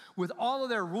Gentiles. With all of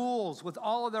their rules, with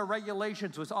all of their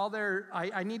regulations, with all their,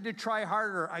 I need to try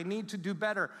harder, I need to do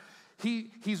better.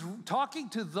 He's talking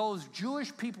to those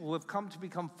Jewish people who have come to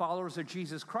become followers of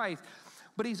Jesus Christ.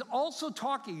 But he's also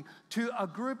talking to a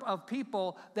group of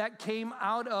people that came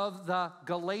out of the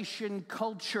Galatian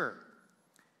culture,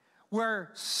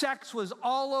 where sex was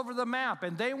all over the map,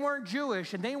 and they weren't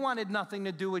Jewish, and they wanted nothing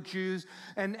to do with Jews,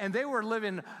 and they were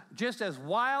living just as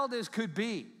wild as could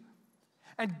be.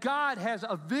 And God has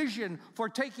a vision for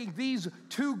taking these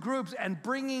two groups and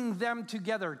bringing them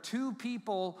together, two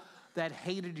people that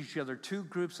hated each other, two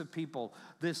groups of people,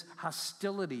 this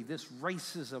hostility, this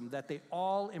racism that they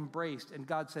all embraced. And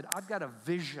God said, I've got a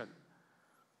vision.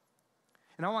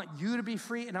 And I want you to be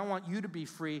free, and I want you to be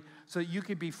free so that you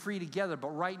can be free together.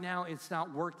 But right now, it's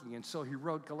not working. And so he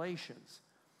wrote Galatians.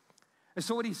 And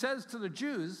so what he says to the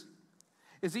Jews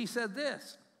is he said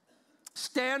this,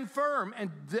 stand firm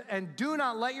and do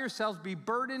not let yourselves be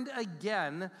burdened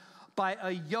again by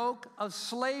a yoke of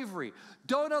slavery.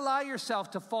 Don't allow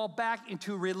yourself to fall back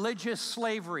into religious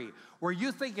slavery where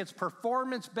you think it's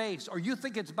performance-based or you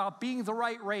think it's about being the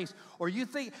right race or you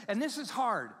think, and this is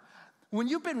hard, when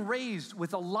you've been raised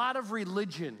with a lot of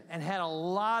religion and had a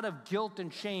lot of guilt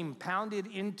and shame pounded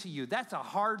into you, that's a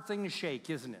hard thing to shake,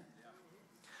 isn't it?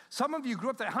 Some of you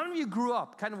grew up there. How many of you grew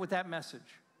up kind of with that message?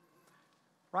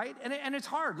 Right? And it's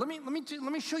hard. Let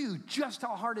me show you just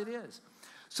how hard it is.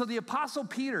 So the Apostle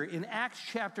Peter in Acts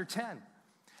chapter 10,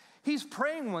 he's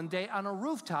praying one day on a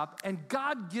rooftop, and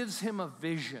God gives him a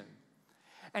vision.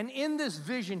 And in this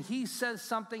vision, he says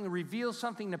something, reveals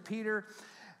something to Peter.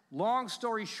 Long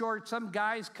story short, some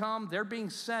guys come, they're being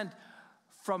sent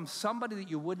from somebody that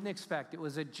you wouldn't expect. It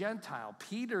was a Gentile.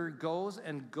 Peter goes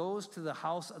to the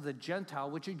house of the Gentile,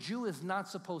 which a Jew is not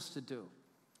supposed to do.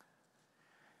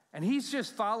 And he's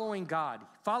just following God,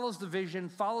 follows the vision,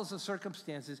 follows the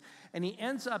circumstances, and he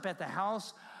ends up at the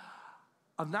house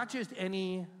of not just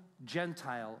any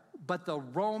Gentile, but the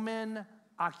Roman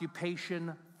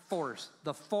occupation force,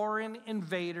 the foreign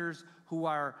invaders who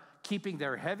are keeping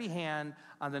their heavy hand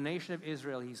on the nation of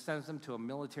Israel. He sends them to a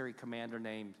military commander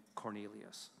named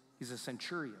Cornelius. He's a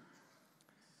centurion.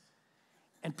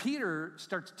 And Peter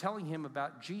starts telling him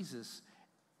about Jesus.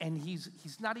 And he's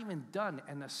not even done.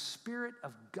 And the Spirit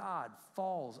of God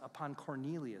falls upon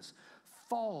Cornelius,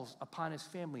 falls upon his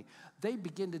family. They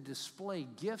begin to display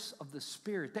gifts of the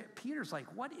Spirit. Peter's like,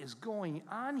 what is going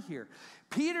on here?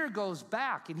 Peter goes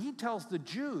back and he tells the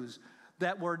Jews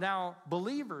that were now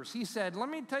believers. He said, let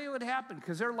me tell you what happened.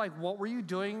 Because they're like, what were you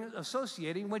doing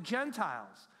associating with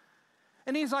Gentiles?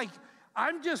 And he's like,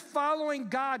 I'm just following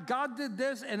God. God did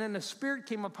this, and then the Spirit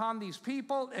came upon these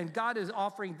people, and God is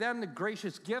offering them the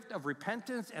gracious gift of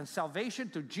repentance and salvation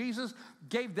through Jesus,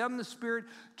 gave them the Spirit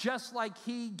just like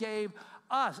he gave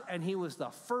us. And he was the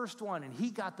first one, and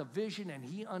he got the vision, and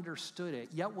he understood it.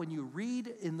 Yet when you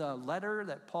read in the letter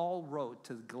that Paul wrote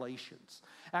to the Galatians,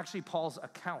 actually Paul's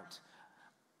account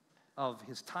of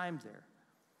his time there,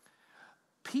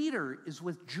 Peter is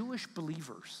with Jewish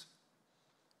believers.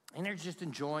 And they're just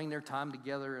enjoying their time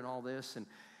together and all this.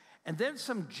 And then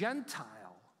some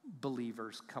Gentile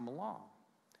believers come along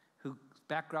whose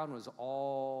background was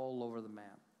all over the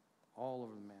map, all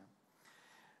over the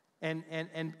map.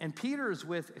 And Peter is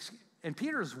with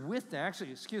them.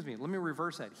 Actually, excuse me, let me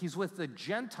reverse that. He's with the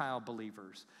Gentile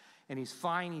believers, and he's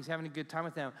fine. He's having a good time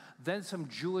with them. Then some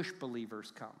Jewish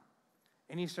believers come.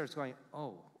 And he starts going,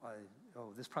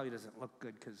 this probably doesn't look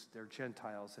good because they're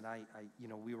Gentiles, and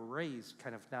we were raised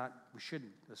kind of not, we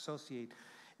shouldn't associate,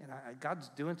 and God's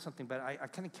doing something, but I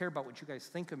kind of care about what you guys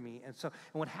think of me. And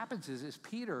what happens is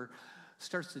Peter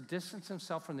starts to distance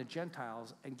himself from the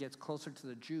Gentiles and gets closer to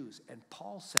the Jews. And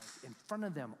Paul says, in front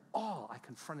of them all, I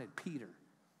confronted Peter.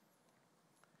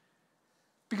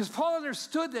 Because Paul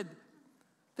understood that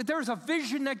there was a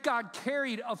vision that God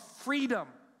carried of freedom,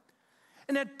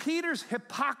 and that Peter's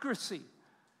hypocrisy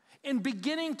in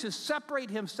beginning to separate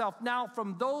himself now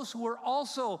from those who were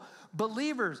also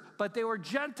believers, but they were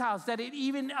Gentiles, that it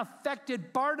even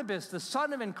affected Barnabas, the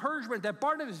son of encouragement, that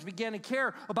Barnabas began to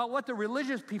care about what the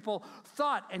religious people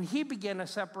thought, and he began to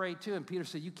separate too. And Peter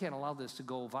said, you can't allow this to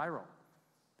go viral.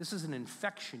 This is an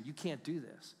infection. You can't do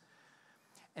this.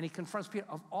 And he confronts Peter.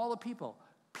 Of all the people,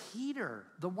 Peter,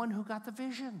 the one who got the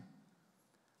vision,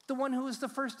 the one who was the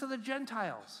first of the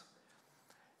Gentiles.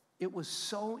 It was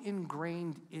so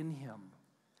ingrained in him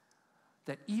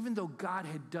that even though God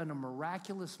had done a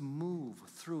miraculous move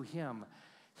through him,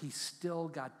 he still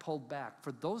got pulled back.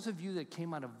 For those of you that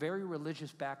came out of very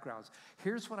religious backgrounds,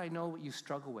 here's what I know what you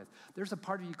struggle with. There's a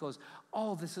part of you that goes,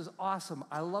 oh, this is awesome.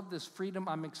 I love this freedom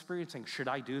I'm experiencing. Should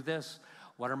I do this?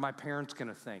 What are my parents going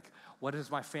to think? What is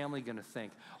my family going to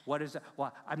think? What is that?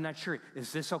 Well, I'm not sure.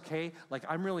 Is this okay? Like,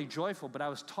 I'm really joyful, but I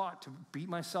was taught to beat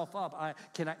myself up.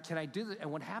 Can I do this?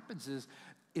 And what happens is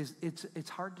it's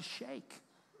hard to shake.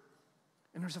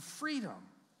 And there's a freedom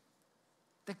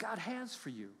that God has for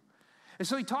you. And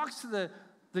so he talks to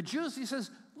the Jews. He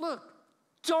says, look,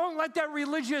 don't let that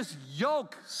religious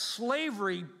yoke,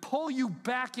 slavery, pull you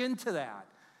back into that.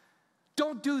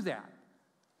 Don't do that.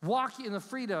 Walk in the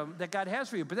freedom that God has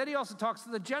for you. But then he also talks to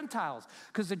the Gentiles,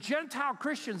 because the Gentile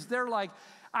Christians, they're like,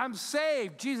 I'm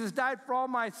saved. Jesus died for all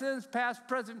my sins, past,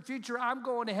 present, future. I'm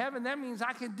going to heaven. That means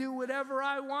I can do whatever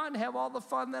I want, have all the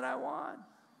fun that I want.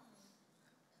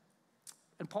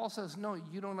 And Paul says, no,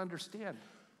 you don't understand.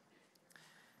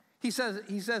 He says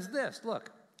this,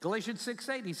 look, Galatians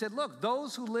 6:8, he said, look,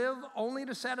 those who live only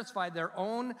to satisfy their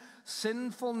own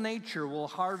sinful nature will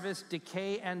harvest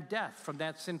decay and death from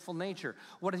that sinful nature.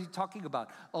 What is he talking about?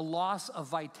 A loss of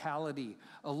vitality,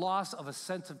 a loss of a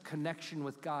sense of connection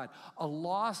with God, a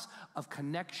loss of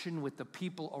connection with the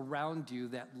people around you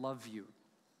that love you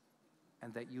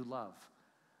and that you love,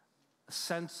 a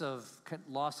sense of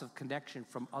loss of connection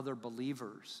from other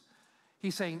believers.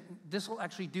 He's saying this will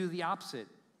actually do the opposite.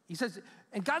 He says,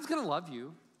 and God's going to love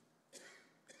you.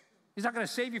 He's not going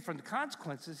to save you from the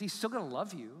consequences. He's still going to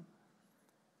love you.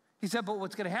 He said, but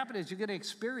what's going to happen is you're going to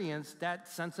experience that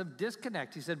sense of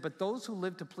disconnect. He said, but those who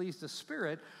live to please the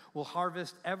Spirit will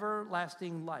harvest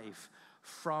everlasting life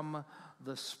from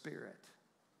the Spirit.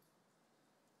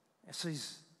 And so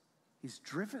he's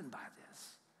driven by this.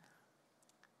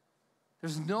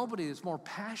 There's nobody that's more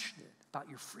passionate about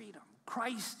your freedom.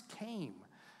 Christ came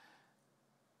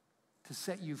to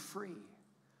set you free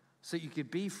so you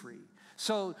could be free.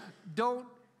 So don't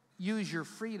use your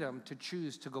freedom to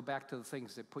choose to go back to the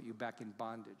things that put you back in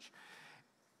bondage.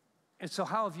 And so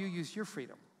how have you used your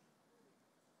freedom?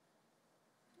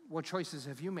 What choices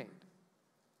have you made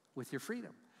with your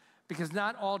freedom? Because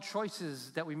not all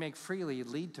choices that we make freely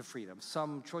lead to freedom.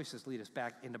 Some choices lead us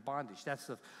back into bondage.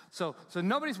 So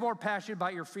nobody's more passionate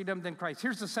about your freedom than Christ.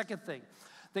 Here's the second thing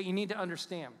that you need to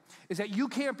understand, is that you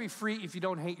can't be free if you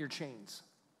don't hate your chains.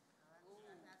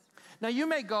 Now, you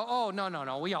may go, oh,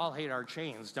 no, we all hate our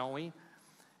chains, don't we?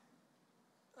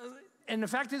 And the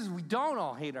fact is, we don't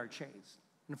all hate our chains.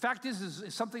 And the fact is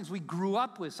some things we grew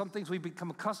up with, some things we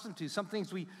become accustomed to, some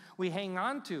things we hang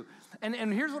on to.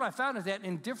 And here's what I found is that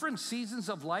in different seasons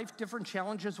of life, different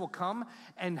challenges will come,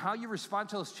 and how you respond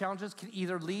to those challenges can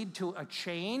either lead to a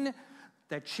chain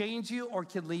that chains you or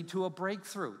can lead to a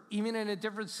breakthrough. Even in a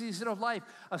different season of life,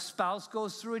 a spouse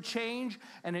goes through a change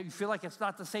and you feel like it's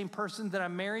not the same person that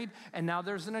I'm married, and now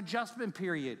there's an adjustment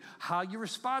period. How you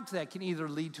respond to that can either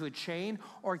lead to a chain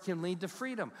or it can lead to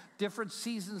freedom. Different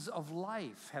seasons of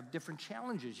life have different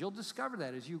challenges. You'll discover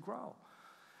that as you grow.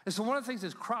 And so one of the things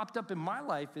that's cropped up in my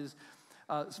life is,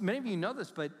 many of you know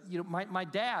this, but my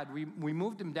dad, we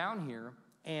moved him down here,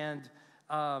 and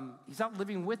he's not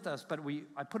living with us, but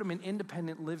I put him in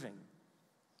independent living.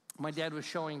 My dad was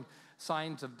showing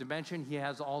signs of dementia. He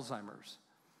has Alzheimer's.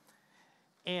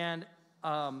 And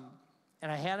I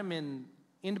had him in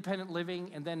independent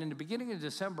living, and then in the beginning of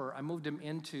December, I moved him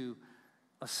into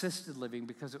assisted living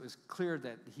because it was clear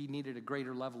that he needed a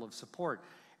greater level of support.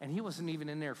 And he wasn't even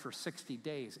in there for 60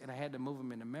 days, and I had to move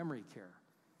him into memory care.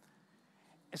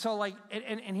 So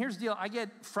and here's the deal. I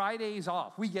get Fridays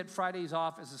off. We get Fridays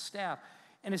off as a staff.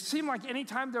 And it seemed like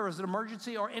anytime there was an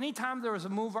emergency or anytime there was a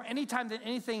move or anytime that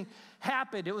anything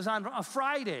happened, it was on a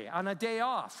Friday, on a day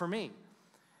off for me.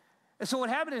 And so what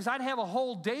happened is I'd have a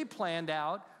whole day planned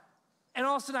out, and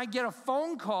all of a sudden I'd get a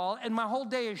phone call, and my whole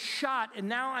day is shot, and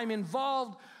now I'm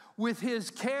involved with his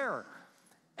care.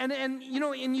 And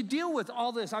you deal with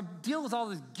all this. I deal with all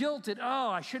this guilt and,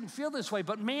 I shouldn't feel this way.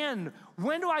 But man,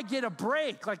 when do I get a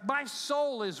break? Like, my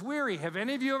soul is weary. Have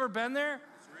any of you ever been there?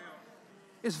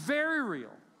 It's very real.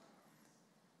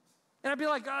 And I'd be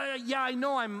like, yeah, I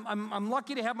know I'm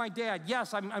lucky to have my dad.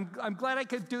 Yes, I'm glad I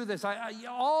could do this.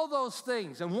 All those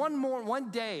things. And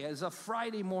one day, as a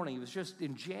Friday morning, it was just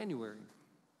in January,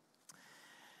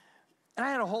 and I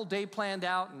had a whole day planned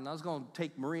out, and I was going to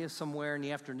take Maria somewhere in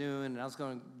the afternoon, and I was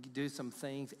going to do some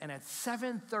things. And at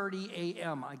 7:30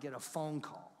 a.m., I get a phone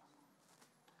call.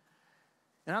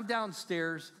 And I'm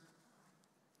downstairs,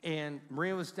 And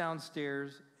Maria was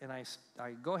downstairs, and I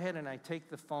go ahead and I take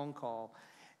the phone call,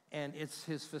 and it's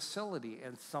his facility,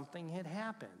 and something had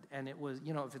happened. And it was,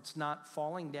 you know, if it's not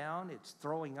falling down, it's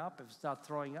throwing up. If it's not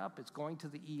throwing up, it's going to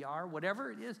the ER,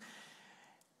 whatever it is.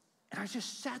 And I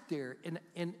just sat there, and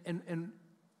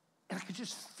I could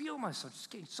just feel myself just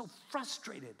getting so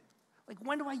frustrated. Like,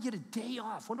 when do I get a day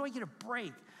off? When do I get a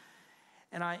break?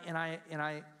 And I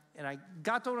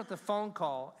got done with the phone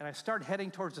call, and I started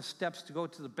heading towards the steps to go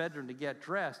to the bedroom to get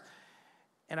dressed.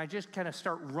 And I just kind of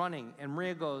start running, and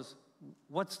Maria goes,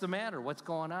 "What's the matter? What's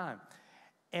going on?"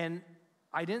 And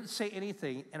I didn't say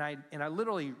anything, and I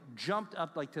literally jumped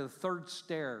up like to the third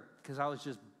stair because I was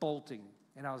just bolting,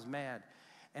 and I was mad.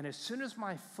 And as soon as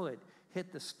my foot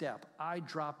hit the step, I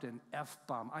dropped an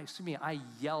F-bomb. I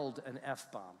yelled an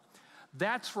F-bomb.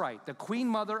 That's right, the queen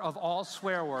mother of all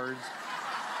swear words.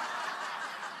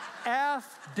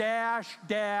 F dash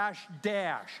dash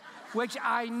dash, which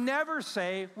I never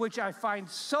say, which I find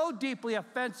so deeply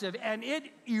offensive, and it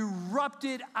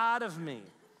erupted out of me.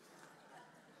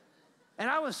 And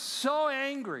I was so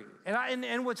angry.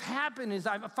 And what's happened is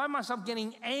I find myself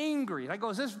getting angry. And I go,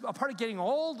 is this a part of getting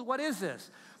old? What is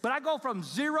this? But I go from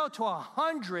 0 to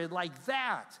 100 like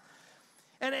that.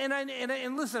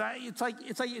 And listen,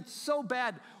 it's so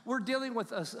bad. We're dealing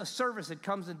with a service that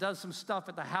comes and does some stuff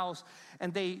at the house,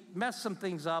 and they mess some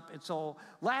things up. And so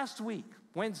last week,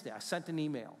 Wednesday, I sent an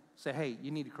email. Say, hey,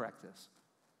 you need to correct this.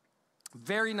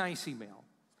 Very nice email.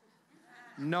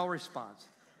 No response.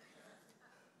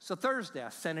 So Thursday, I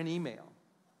sent an email.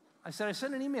 I said, I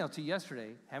sent an email to you yesterday,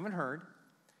 haven't heard,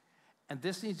 and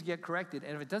this needs to get corrected.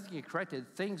 And if it doesn't get corrected,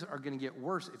 things are going to get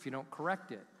worse if you don't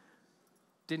correct it.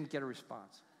 Didn't get a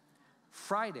response.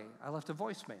 Friday, I left a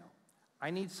voicemail.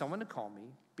 I need someone to call me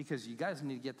because you guys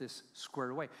need to get this squared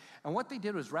away. And what they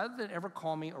did was, rather than ever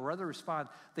call me or rather respond,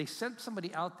 they sent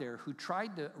somebody out there who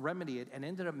tried to remedy it and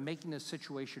ended up making the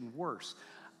situation worse.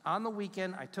 On the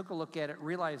weekend, I took a look at it,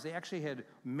 realized they actually had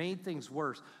made things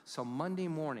worse. So Monday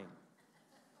morning,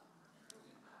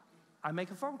 I make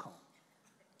a phone call.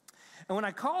 And when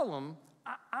I call them,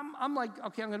 I'm like,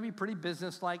 okay, I'm going to be pretty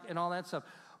businesslike and all that stuff.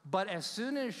 But as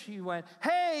soon as she went,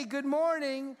 hey, good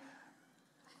morning,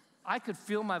 I could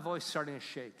feel my voice starting to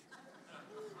shake.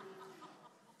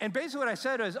 And basically what I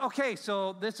said was, okay,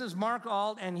 so this is Mark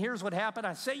Alt, and here's what happened.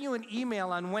 I sent you an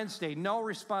email on Wednesday, no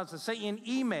response. I sent you an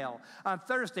email on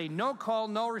Thursday, no call,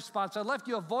 no response. I left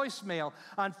you a voicemail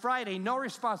on Friday, no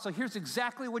response. So here's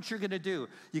exactly what you're going to do.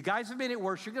 You guys have made it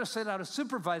worse. You're going to send out a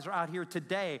supervisor out here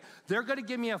today. They're going to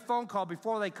give me a phone call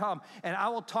before they come, and I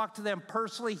will talk to them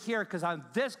personally here because I'm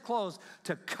this close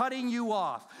to cutting you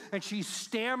off. And she's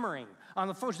stammering on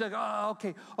the phone. She's like, oh,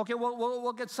 okay,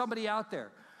 we'll get somebody out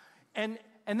there.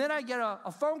 And then I get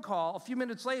a phone call a few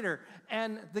minutes later,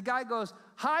 and the guy goes,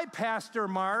 hi, Pastor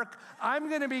Mark. I'm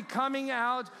going to be coming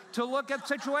out to look at the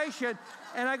situation.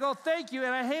 And I go, thank you.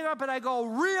 And I hang up, and I go,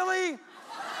 really?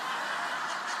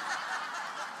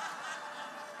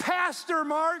 Pastor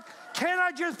Mark, can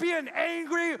I just be an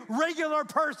angry, regular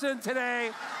person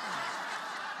today?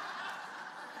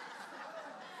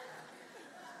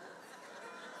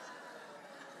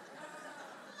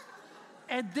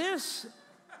 And this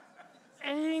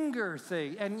anger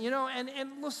thing, and you know, and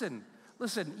listen,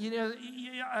 you know,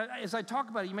 as I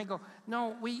talk about it, you may go,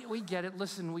 no, we get it.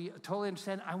 Listen, we totally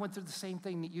understand. I went through the same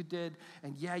thing that you did,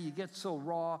 and yeah, you get so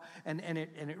raw, and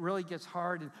it really gets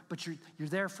hard. But you're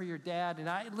there for your dad, and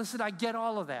I get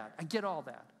all of that. I get all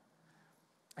that.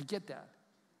 I get that.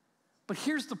 But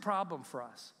here's the problem for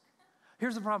us.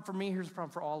 Here's the problem for me. Here's the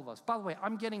problem for all of us. By the way,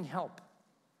 I'm getting help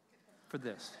for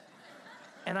this,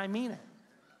 and I mean it.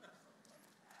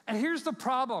 And here's the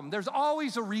problem. There's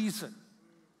always a reason.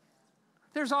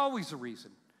 There's always a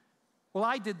reason. Well,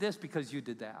 I did this because you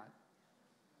did that.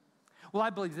 Well,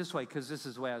 I believe this way because this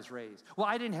is the way I was raised. Well,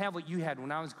 I didn't have what you had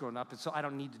when I was growing up, and so I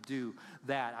don't need to do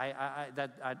that.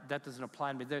 That doesn't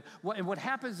apply to me. And what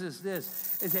happens is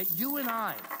this, is that you and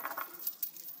I,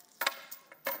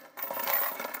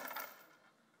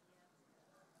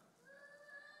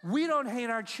 we don't hate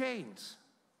our chains.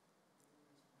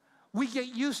 We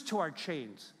get used to our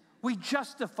chains. We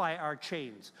justify our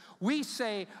chains. We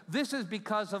say, this is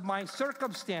because of my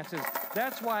circumstances.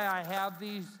 That's why I have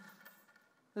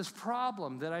this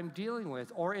problem that I'm dealing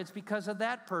with. Or it's because of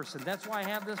that person. That's why I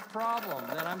have this problem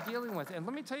that I'm dealing with. And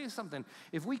let me tell you something.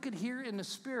 If we could hear in the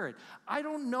Spirit, I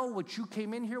don't know what you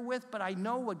came in here with, but I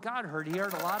know what God heard. He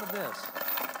heard a lot of this.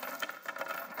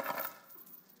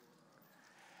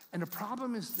 And the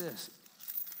problem is this,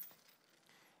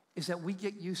 is that we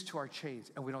get used to our chains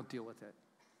and we don't deal with it.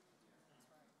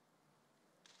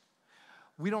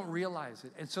 We don't realize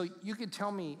it. And so you can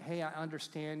tell me, hey, I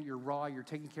understand you're raw, you're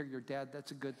taking care of your dad,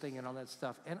 that's a good thing and all that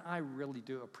stuff. And I really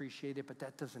do appreciate it, but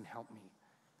that doesn't help me.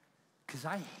 Because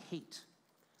I hate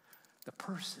the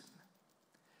person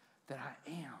that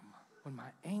I am when my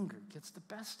anger gets the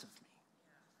best of me.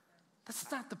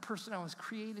 That's not the person I was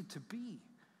created to be.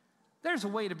 There's a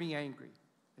way to be angry,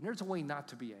 and there's a way not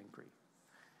to be angry.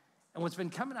 And what's been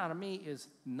coming out of me is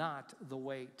not the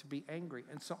way to be angry.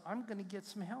 And so I'm going to get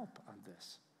some help on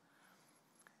this.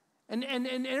 And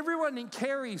everyone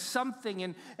carries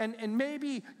something, and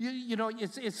maybe you know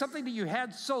it's something that you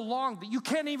had so long that you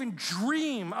can't even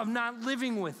dream of not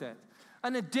living with it.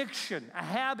 An addiction, a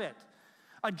habit,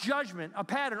 a judgment, a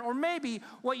pattern, or maybe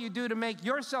what you do to make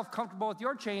yourself comfortable with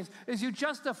your chains is you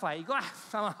justify it. You go,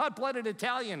 I'm a hot-blooded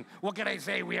Italian. What can I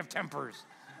say? We have tempers.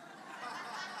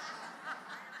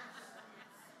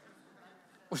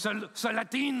 Soy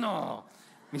Latino,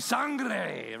 mi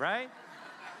sangre, right?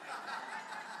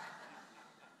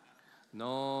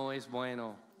 No es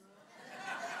bueno.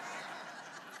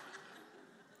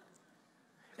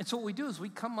 And so what we do is we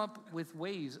come up with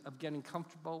ways of getting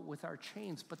comfortable with our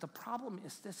chains. But the problem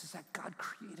is this, is that God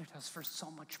created us for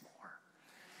so much more.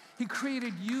 He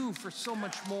created you for so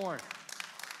much more.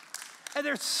 And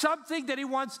there's something that he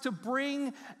wants to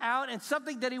bring out and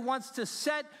something that he wants to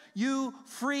set you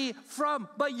free from.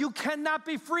 But you cannot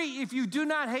be free if you do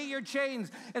not hate your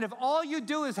chains. And if all you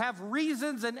do is have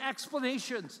reasons and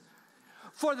explanations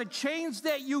for the chains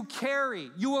that you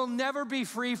carry, you will never be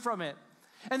free from it.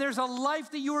 And there's a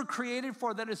life that you were created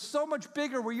for that is so much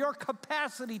bigger, where your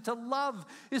capacity to love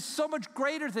is so much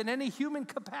greater than any human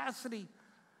capacity.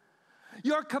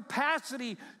 Your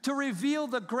capacity to reveal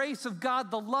the grace of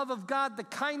God, the love of God, the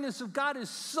kindness of God is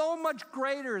so much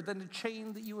greater than the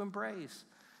chain that you embrace.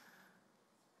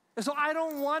 And so I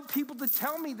don't want people to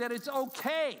tell me that it's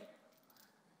okay.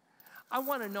 I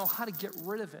want to know how to get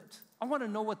rid of it. I want to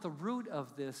know what the root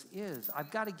of this is.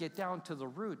 I've got to get down to the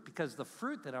root, because the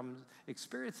fruit that I'm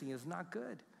experiencing is not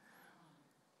good.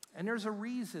 And there's a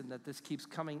reason that this keeps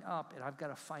coming up, and I've got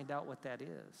to find out what that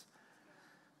is.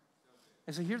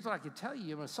 And so here's what I can tell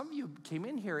you. Some of you came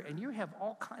in here and you have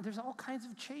there's all kinds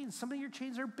of chains. Some of your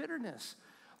chains are bitterness.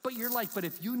 But you're like, but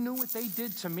if you knew what they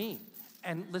did to me,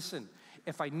 and listen,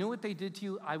 if I knew what they did to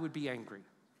you, I would be angry.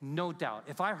 No doubt.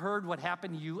 If I heard what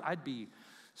happened to you, I'd be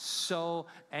so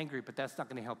angry, but that's not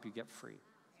going to help you get free.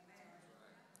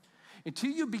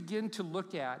 Until you begin to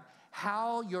look at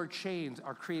how your chains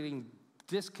are creating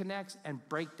disconnects and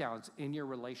breakdowns in your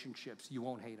relationships, you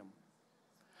won't hate them.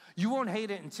 You won't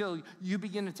hate it until you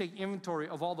begin to take inventory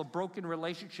of all the broken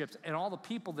relationships and all the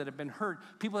people that have been hurt,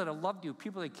 people that have loved you,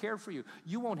 people that care for you.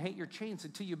 You won't hate your chains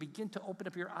until you begin to open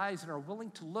up your eyes and are willing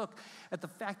to look at the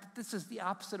fact that this is the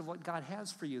opposite of what God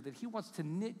has for you, that he wants to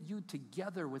knit you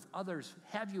together with others,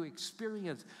 have you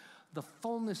experience the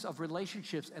fullness of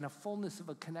relationships and a fullness of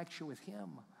a connection with him.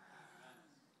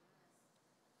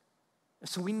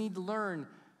 So we need to learn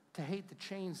to hate the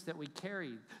chains that we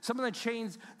carry. Some of the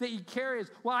chains that you carry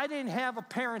is, well, I didn't have a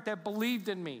parent that believed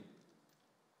in me.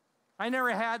 I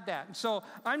never had that. And so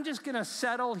I'm just going to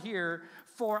settle here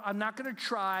I'm not going to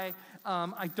try.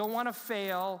 I don't want to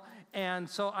fail. And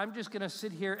so I'm just going to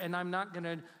sit here and I'm not going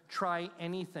to try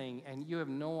anything. And you have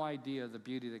no idea the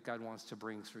beauty that God wants to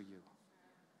bring through you.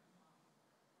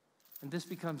 And this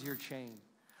becomes your chain.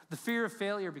 The fear of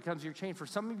failure becomes your chain. For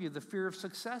some of you, the fear of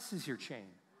success is your chain.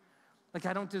 Like,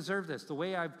 I don't deserve this. The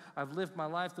way I've lived my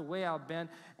life, the way I've been,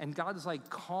 and God is like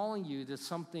calling you to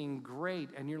something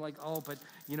great, and you're like, oh, but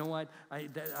you know what?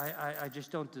 I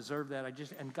just don't deserve that.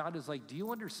 And God is like, do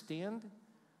you understand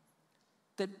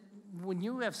that when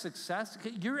you have success,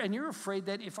 you're afraid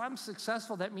that if I'm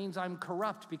successful, that means I'm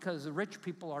corrupt, because rich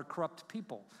people are corrupt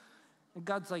people. And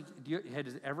God's like,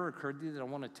 has it ever occurred to you that I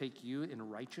want to take you in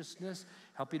righteousness,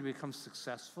 help you to become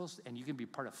successful, and you can be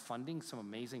part of funding some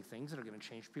amazing things that are going to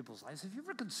change people's lives? Have you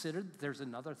ever considered that there's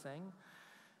another thing?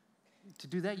 To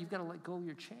do that, you've got to let go of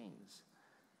your chains.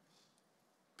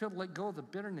 You have to let go of the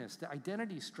bitterness, the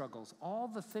identity struggles, all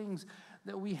the things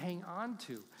that we hang on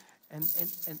to.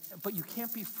 But you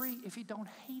can't be free if you don't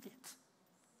hate it.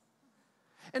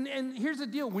 And here's the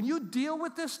deal. When you deal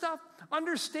with this stuff,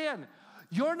 understand,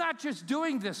 you're not just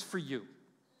doing this for you.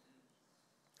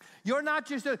 You're not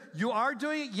just, you are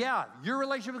doing it, yeah, your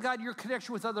relationship with God, your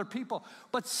connection with other people.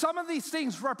 But some of these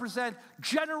things represent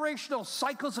generational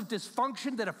cycles of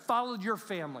dysfunction that have followed your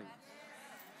family.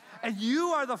 And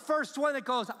you are the first one that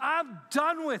goes, I'm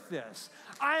done with this.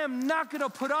 I am not going to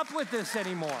put up with this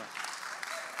anymore.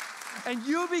 And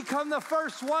you become the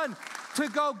first one to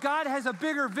go, God has a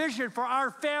bigger vision for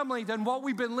our family than what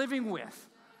we've been living with.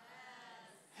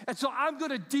 And so I'm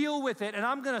going to deal with it, and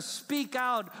I'm going to speak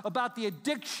out about the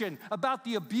addiction, about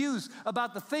the abuse,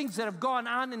 about the things that have gone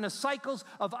on in the cycles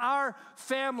of our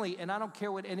family. And I don't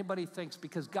care what anybody thinks,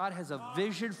 because God has a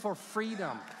vision for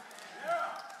freedom.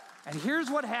 And here's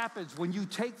what happens when you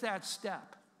take that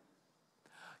step.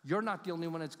 You're not the only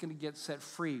one that's going to get set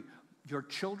free. Your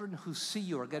children who see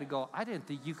you are going to go, I didn't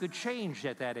think you could change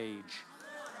at that age.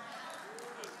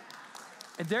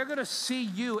 And they're going to see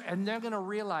you, and they're going to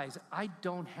realize, I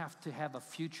don't have to have a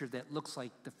future that looks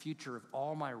like the future of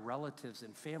all my relatives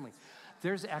and family.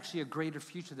 There's actually a greater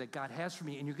future that God has for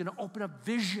me, and you're going to open up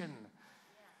vision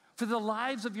for the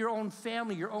lives of your own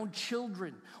family, your own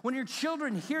children. When your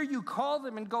children hear you call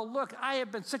them and go, look, I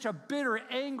have been such a bitter,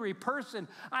 angry person.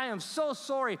 I am so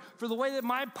sorry for the way that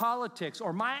my politics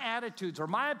or my attitudes or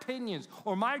my opinions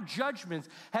or my judgments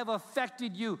have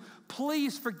affected you.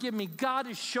 Please forgive me. God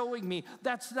is showing me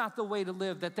that's not the way to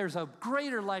live, that there's a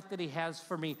greater life that he has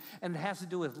for me, and it has to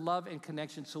do with love and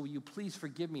connection, so will you please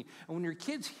forgive me? And when your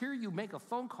kids hear you make a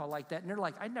phone call like that, and they're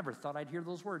like, I never thought I'd hear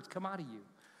those words come out of you.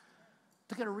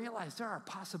 They're going to realize there are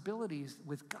possibilities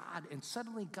with God, and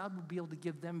suddenly God will be able to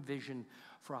give them vision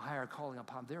for a higher calling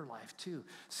upon their life too.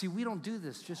 See, we don't do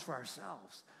this just for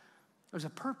ourselves. There's a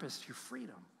purpose to your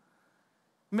freedom.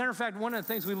 Matter of fact, one of the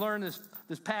things we learned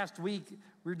this past week,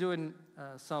 we were doing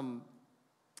some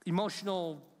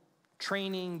emotional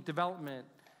training development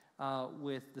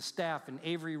with the staff, and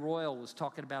Avery Royal was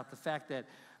talking about the fact that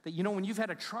you know, when you've had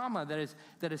a trauma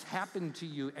that has happened to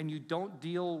you and you don't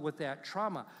deal with that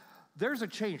trauma, there's a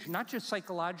change, not just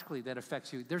psychologically that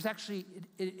affects you. There's actually,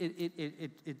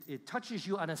 it touches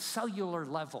you on a cellular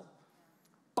level,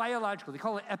 biological. They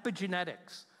call it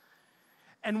epigenetics.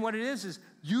 And what it is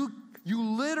you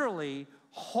literally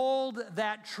hold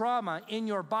that trauma in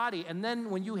your body. And then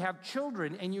when you have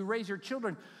children and you raise your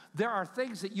children, there are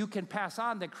things that you can pass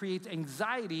on that creates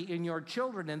anxiety in your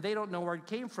children, and they don't know where it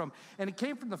came from. And it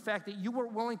came from the fact that you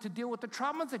weren't willing to deal with the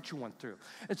trauma that you went through.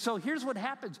 And so here's what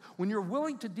happens. When you're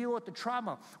willing to deal with the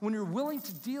trauma, when you're willing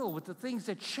to deal with the things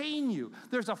that chain you,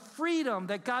 there's a freedom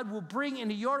that God will bring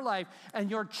into your life,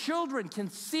 and your children can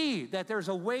see that there's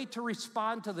a way to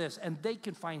respond to this, and they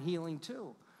can find healing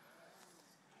too.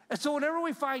 And so whenever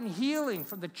we find healing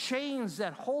from the chains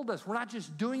that hold us, we're not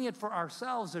just doing it for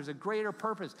ourselves. There's a greater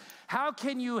purpose. How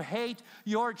can you hate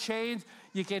your chains?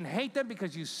 You can hate them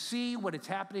because you see what is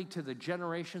happening to the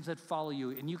generations that follow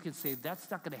you, and you can say,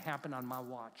 that's not going to happen on my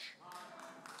watch.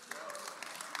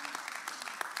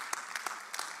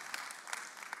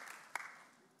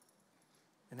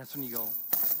 And that's when you go,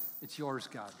 it's yours,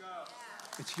 God.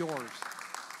 It's yours.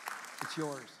 It's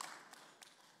yours.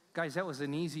 Guys, that was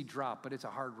an easy drop, but it's a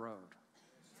hard road.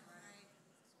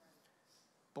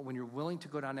 But when you're willing to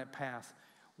go down that path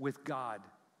with God,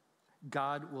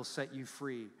 God will set you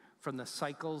free from the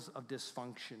cycles of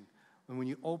dysfunction. And when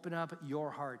you open up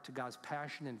your heart to God's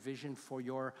passion and vision for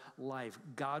your life,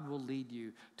 God will lead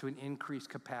you to an increased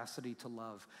capacity to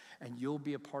love. And you'll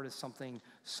be a part of something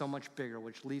so much bigger,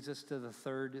 which leads us to the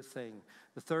third thing.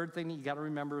 The third thing that you got to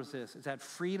remember is this, is that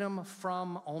freedom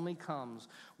from only comes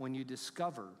when you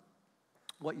discover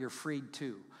what you're freed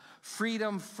to.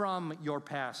 Freedom from your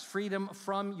past, freedom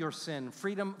from your sin,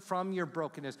 freedom from your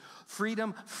brokenness,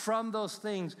 freedom from those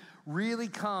things really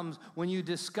comes when you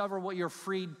discover what you're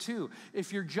freed to.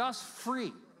 If you're just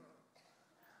free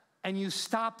and you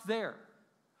stop there,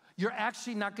 you're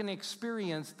actually not going to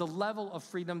experience the level of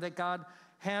freedom that God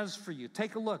has for you.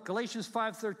 Take a look. Galatians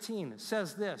 5:13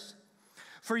 says this,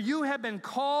 for you have been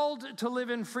called to live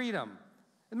in freedom.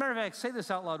 As a matter of fact, say this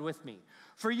out loud with me.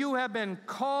 For you have been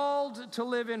called to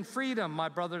live in freedom, my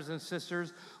brothers and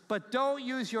sisters, but don't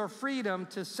use your freedom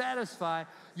to satisfy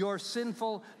your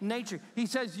sinful nature. He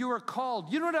says you are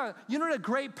called. You know what a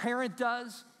great parent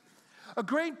does? A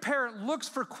great parent looks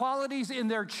for qualities in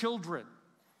their children.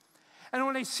 And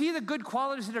when they see the good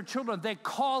qualities in their children, they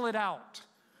call it out.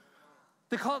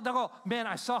 They'll go, man,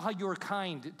 I saw how you were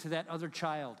kind to that other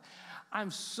child. I'm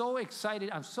so excited.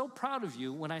 I'm so proud of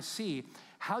you when I see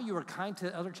how you were kind to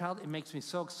the other child. It makes me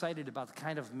so excited about the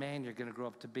kind of man you're going to grow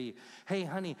up to be. Hey,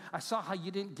 honey, I saw how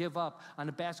you didn't give up on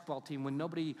a basketball team when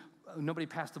nobody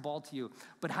passed the ball to you,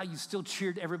 but how you still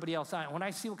cheered everybody else on. When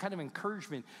I see what kind of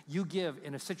encouragement you give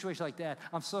in a situation like that,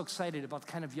 I'm so excited about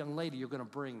the kind of young lady you're going to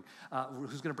bring,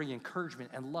 who's going to bring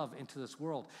encouragement and love into this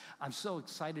world. I'm so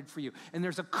excited for you. And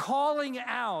there's a calling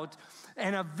out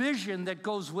and a vision that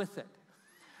goes with it.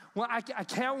 Well, I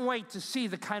can't wait to see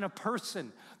the kind of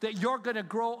person that you're going to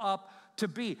grow up to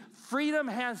be. Freedom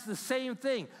has the same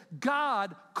thing.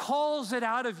 God calls it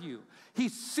out of you. He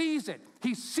sees it.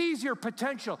 He sees your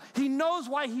potential. He knows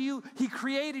why he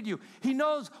created you. He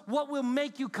knows what will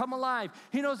make you come alive.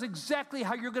 He knows exactly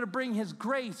how you're going to bring his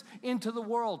grace into the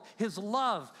world, his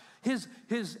love, his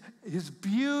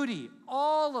beauty,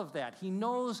 all of that. He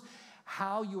knows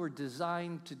how you are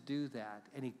designed to do that,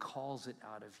 and he calls it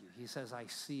out of you. He says, I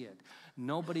see it.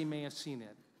 Nobody may have seen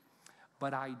it,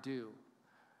 but I do.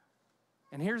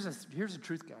 And here's the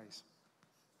truth, guys.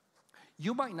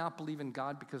 You might not believe in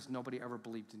God because nobody ever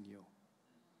believed in you.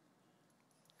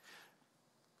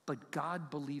 But God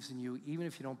believes in you even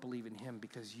if you don't believe in him,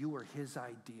 because you are his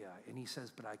idea. And he says,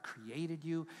 but I created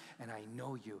you, and I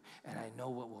know you, and I know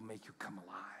what will make you come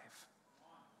alive.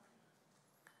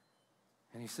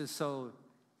 And he says, so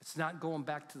it's not going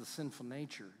back to the sinful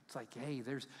nature. It's like, hey,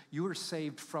 you were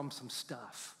saved from some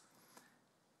stuff.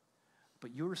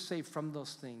 But you were saved from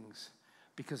those things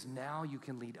because now you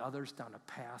can lead others down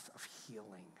a path of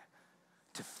healing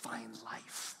to find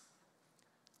life.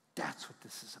 That's what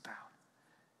this is about.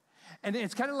 And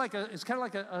it's kind of like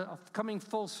a coming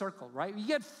full circle, right? You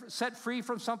get set free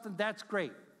from something, that's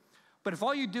great. But if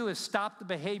all you do is stop the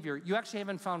behavior, you actually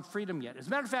haven't found freedom yet. As a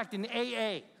matter of fact, in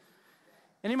AA,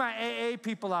 any of my AA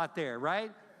people out there,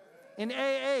 right? In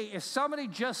AA, if somebody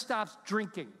just stops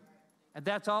drinking, and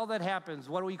that's all that happens,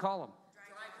 what do we call them?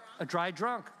 A dry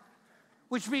drunk.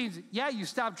 Which means, yeah, you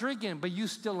stop drinking, but you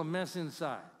still a mess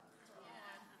inside.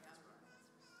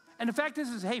 And the fact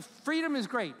is, hey, freedom is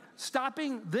great.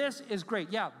 Stopping this is great.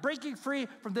 Yeah, breaking free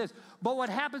from this. But what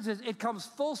happens is it comes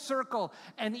full circle.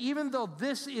 And even though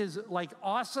this is like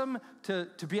awesome to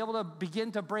be able to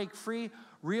begin to break free,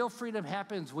 real freedom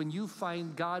happens when you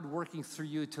find God working through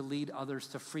you to lead others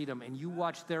to freedom. And you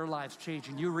watch their lives change.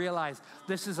 And you realize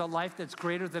this is a life that's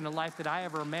greater than the life that I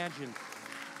ever imagined.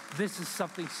 This is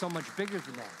something so much bigger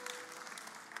than that.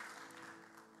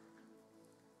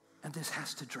 And this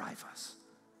has to drive us.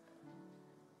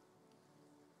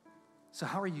 So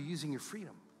how are you using your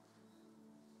freedom?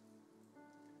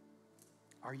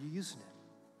 Are you using it?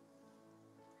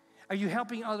 Are you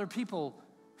helping other people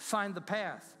find the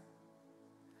path?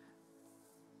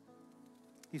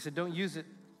 He said, don't use it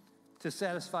to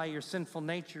satisfy your sinful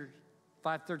nature.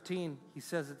 5:13, he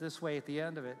says it this way at the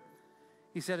end of it.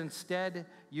 He said, instead,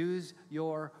 use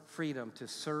your freedom to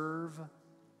serve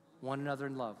one another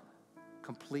in love.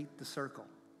 Complete the circle.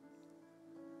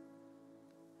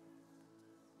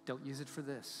 Don't use it for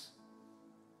this.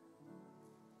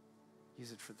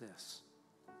 Use it for this.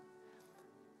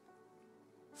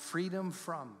 Freedom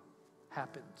from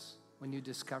happens when you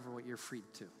discover what you're freed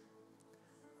to.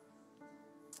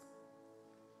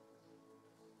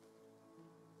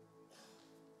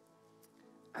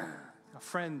 A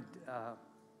friend,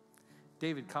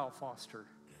 David Kyle Foster,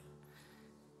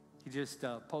 he just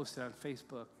posted on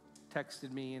Facebook,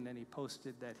 texted me, and then he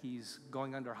posted that he's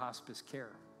going under hospice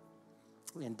care.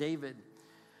 And David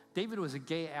was a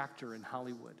gay actor in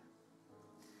Hollywood.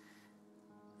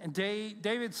 And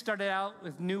David started out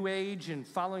with New Age and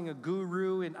following a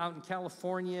guru out in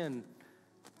California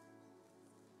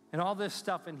and all this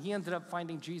stuff, and he ended up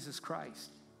finding Jesus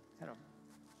Christ. Had an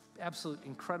absolute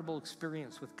incredible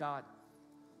experience with God.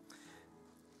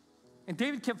 And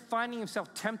David kept finding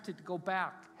himself tempted to go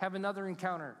back, have another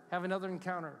encounter, have another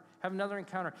encounter, have another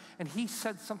encounter. And he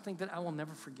said something that I will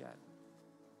never forget.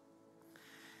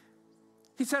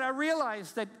 He said, I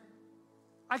realized that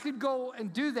I could go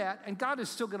and do that, and God is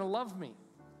still going to love me.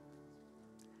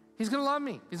 He's going to love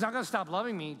me. He's not going to stop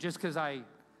loving me just because I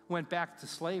went back to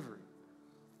slavery.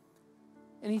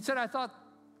 And he said, I thought,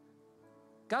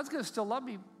 God's going to still love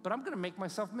me, but I'm going to make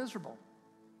myself miserable.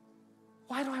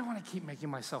 Why do I want to keep making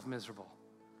myself miserable?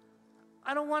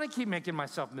 I don't want to keep making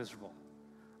myself miserable.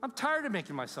 I'm tired of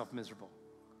making myself miserable.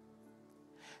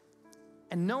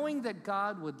 And knowing that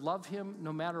God would love him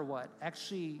no matter what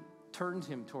actually turned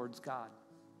him towards God.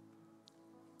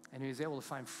 And he was able to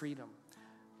find freedom.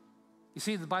 You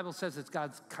see, the Bible says it's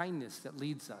God's kindness that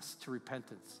leads us to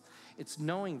repentance. It's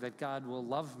knowing that God will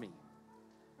love me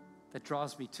that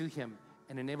draws me to him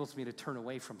and enables me to turn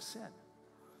away from sin.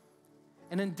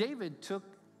 And then David took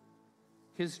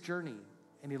his journey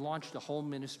and he launched a whole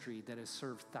ministry that has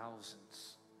served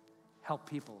thousands, helped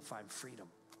people find freedom.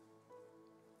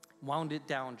 Wound it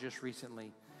down just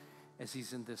recently as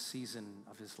he's in this season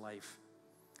of his life.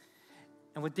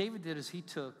 And what David did is he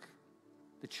took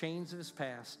the chains of his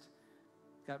past,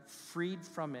 got freed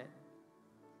from it,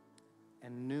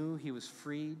 and knew he was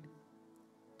freed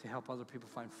to help other people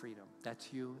find freedom.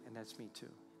 That's you and that's me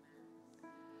too.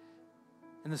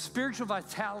 And the spiritual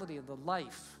vitality of the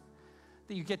life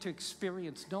that you get to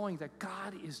experience knowing that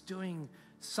God is doing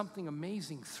something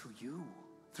amazing through you.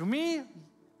 Through me?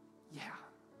 Yeah.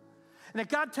 And that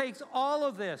God takes all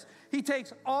of this. He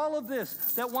takes all of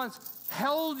this that once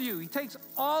held you. He takes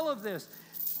all of this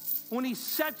when he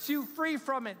sets you free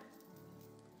from it.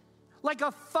 Like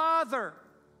a father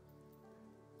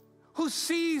who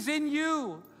sees in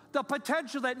you the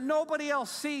potential that nobody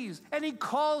else sees, and he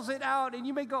calls it out. And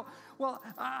you may go, well,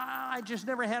 I just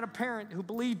never had a parent who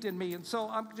believed in me, and so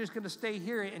I'm just going to stay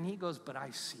here. And he goes, but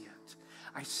I see it.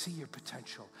 I see your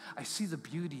potential. I see the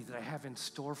beauty that I have in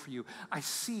store for you. I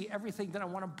see everything that I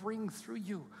want to bring through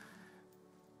you.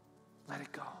 Let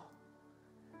it go.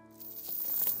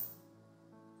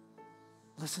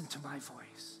 Listen to my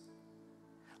voice.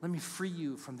 Let me free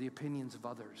you from the opinions of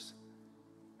others.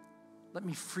 Let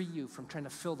me free you from trying to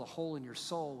fill the hole in your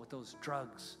soul with those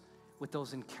drugs, with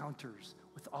those encounters,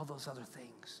 with all those other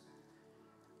things.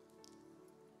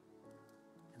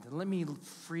 And then let me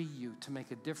free you to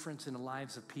make a difference in the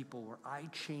lives of people where I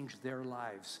change their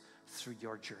lives through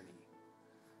your journey.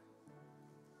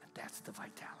 And that's the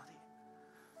vitality.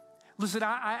 Listen,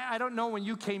 I don't know when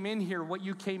you came in here what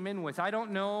you came in with. I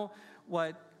don't know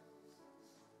what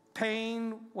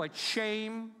pain, what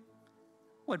shame,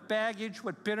 what baggage,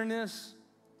 what bitterness,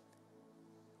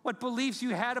 what beliefs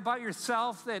you had about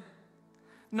yourself that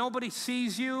nobody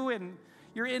sees you and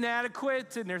you're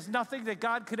inadequate and there's nothing that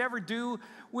God could ever do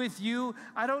with you.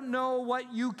 I don't know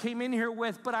what you came in here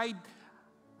with, but I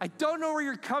don't know where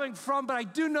you're coming from, but I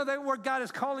do know that where God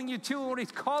is calling you to, and what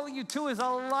he's calling you to is a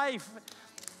life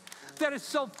that is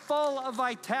so full of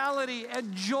vitality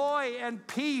and joy and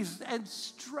peace and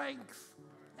strength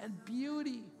and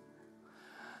beauty,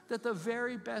 that the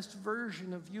very best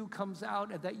version of you comes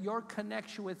out, and that your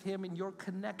connection with him and your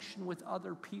connection with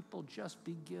other people just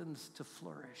begins to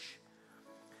flourish.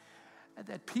 And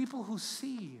that people who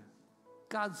see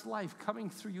God's life coming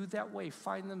through you that way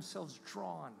find themselves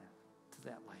drawn to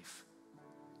that life.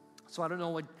 So I don't know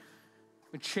what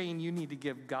chain you need to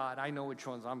give God. I know which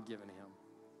ones I'm giving him.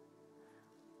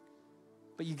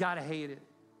 But you got to hate it.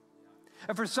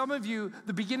 And for some of you,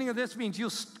 the beginning of this means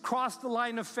you'll cross the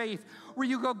line of faith where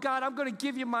you go, God, I'm going to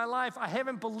give you my life. I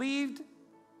haven't believed,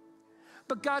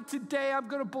 but God, today I'm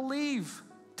going to believe.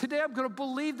 Today I'm going to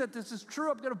believe that this is true.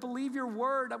 I'm going to believe your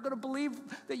word. I'm going to believe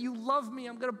that you love me.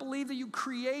 I'm going to believe that you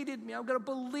created me. I'm going to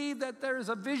believe that there is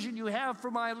a vision you have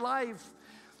for my life.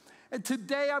 And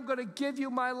today I'm going to give you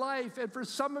my life. And for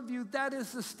some of you, that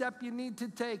is the step you need to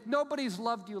take. Nobody's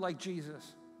loved you like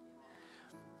Jesus.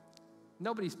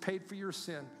 Nobody's paid for your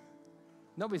sin.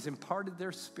 Nobody's imparted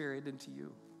their spirit into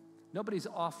you. Nobody's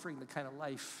offering the kind of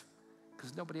life,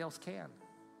 because nobody else can,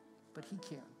 but he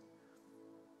can.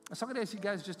 So I'm going to ask you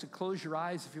guys just to close your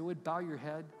eyes, if you would, bow your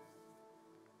head.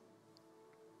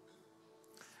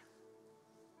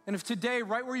 And if today,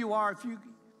 right where you are,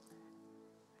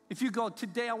 if you go,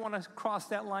 today I want to cross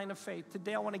that line of faith.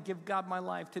 Today I want to give God my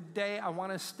life. Today I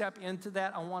want to step into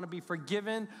that. I want to be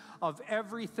forgiven of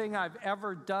everything I've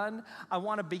ever done. I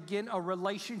want to begin a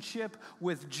relationship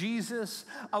with Jesus.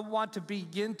 I want to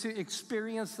begin to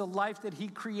experience the life that he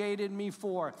created me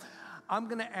for. I'm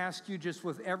going to ask you, just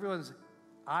with everyone's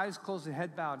eyes closed and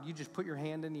head bowed, you just put your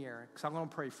hand in the air, because I'm going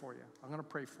to pray for you. I'm going to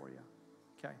pray for you.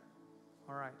 Okay?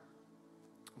 All right.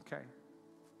 Okay.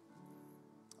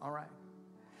 All right.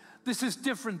 This is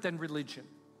different than religion.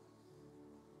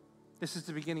 This is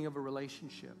the beginning of a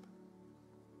relationship.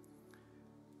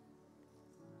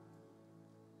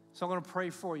 So I'm going to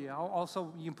pray for you.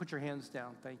 Also, you can put your hands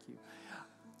down. Thank you.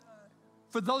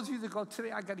 For those of you that go, today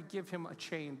I got to give him a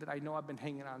chain that I know I've been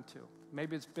hanging on to.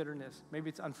 Maybe it's bitterness. Maybe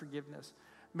it's unforgiveness.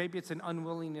 Maybe it's an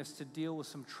unwillingness to deal with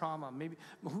some trauma. Maybe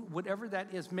whatever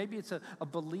that is, maybe it's a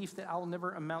belief that I'll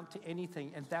never amount to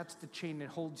anything, and that's the chain that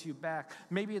holds you back.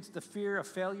 Maybe it's the fear of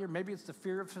failure. Maybe it's the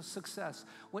fear of success.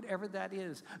 Whatever that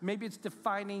is. Maybe it's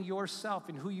defining yourself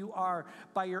and who you are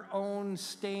by your own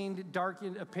stained,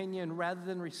 darkened opinion, rather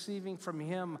than receiving from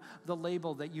him the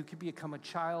label that you could become a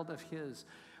child of his.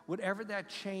 Whatever that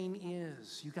chain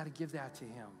is, you got to give that to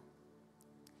him.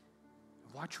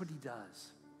 Watch what he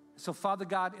does. So, Father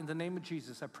God, in the name of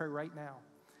Jesus, I pray right now.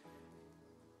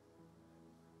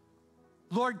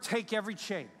 Lord, take every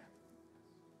chain.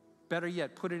 Better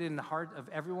yet, put it in the heart of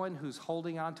everyone who's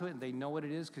holding on to it, and they know what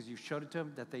it is because you showed it to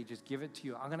them, that they just give it to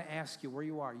you. I'm going to ask you where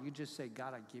you are. You just say,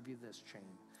 God, I give you this chain.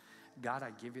 God,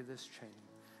 I give you this chain.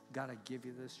 God, I give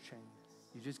you this chain.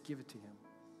 You just give it to him.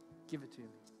 Give it to him.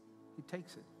 He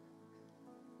takes it.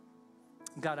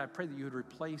 God, I pray that you would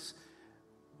replace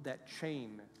that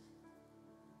chain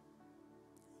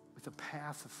with a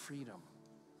path of freedom.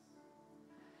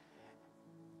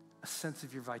 a sense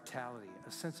of your vitality,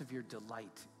 a sense of your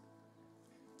delight,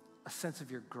 a sense of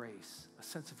your grace, a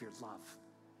sense of your love,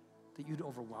 that you'd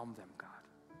overwhelm them, God,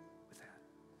 with that.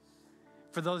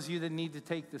 For those of you that need to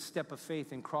take the step of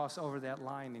faith and cross over that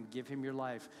line and give him your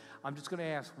life, I'm just going to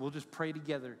ask, we'll just pray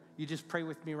together. You just pray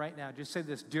with me right now. Just say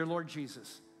this: Dear Lord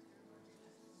Jesus,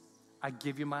 I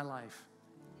give you my life.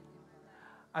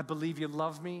 I believe you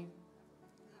love me.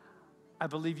 I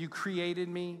believe you created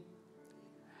me.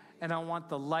 And I want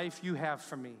the life you have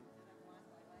for me.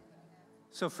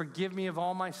 So forgive me of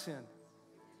all my sin.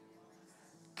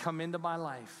 Come into my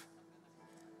life.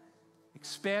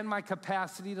 Expand my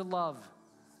capacity to love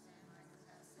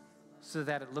so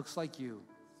that it looks like you.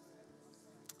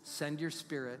 Send your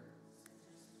Spirit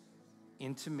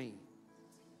into me.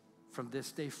 From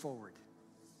this day forward,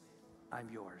 I'm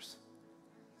yours.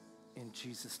 In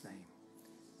Jesus' name,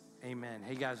 amen.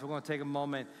 Hey guys, we're going to take a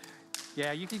moment.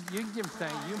 Yeah, you can give him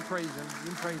thanks. You can praise him. You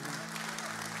can praise him.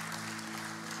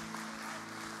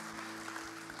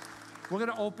 We're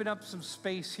going to open up some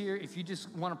space here. If you just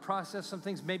want to process some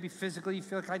things, maybe physically you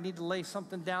feel like I need to lay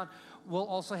something down. We'll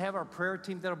also have our prayer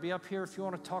team that'll be up here if you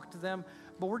want to talk to them.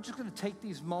 But we're just going to take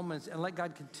these moments and let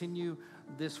God continue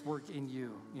this work in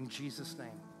you. In Jesus' name.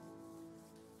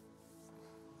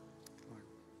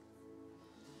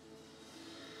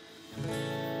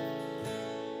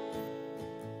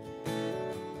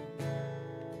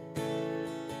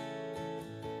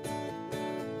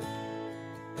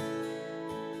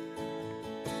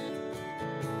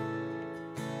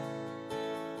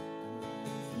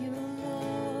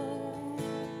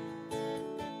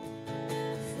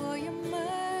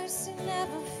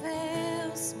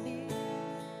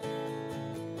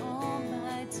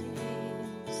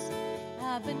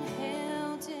 I've been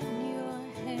held in your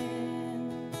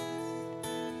hand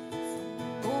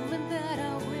from the moment that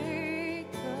I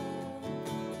wake up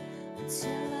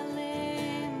until I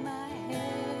lay my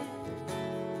head.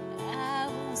 I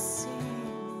will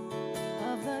sing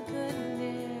of the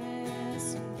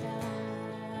goodness of God.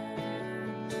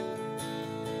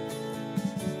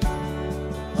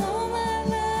 All my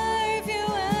life you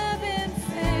have been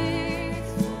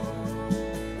faithful.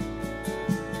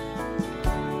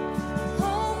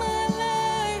 All my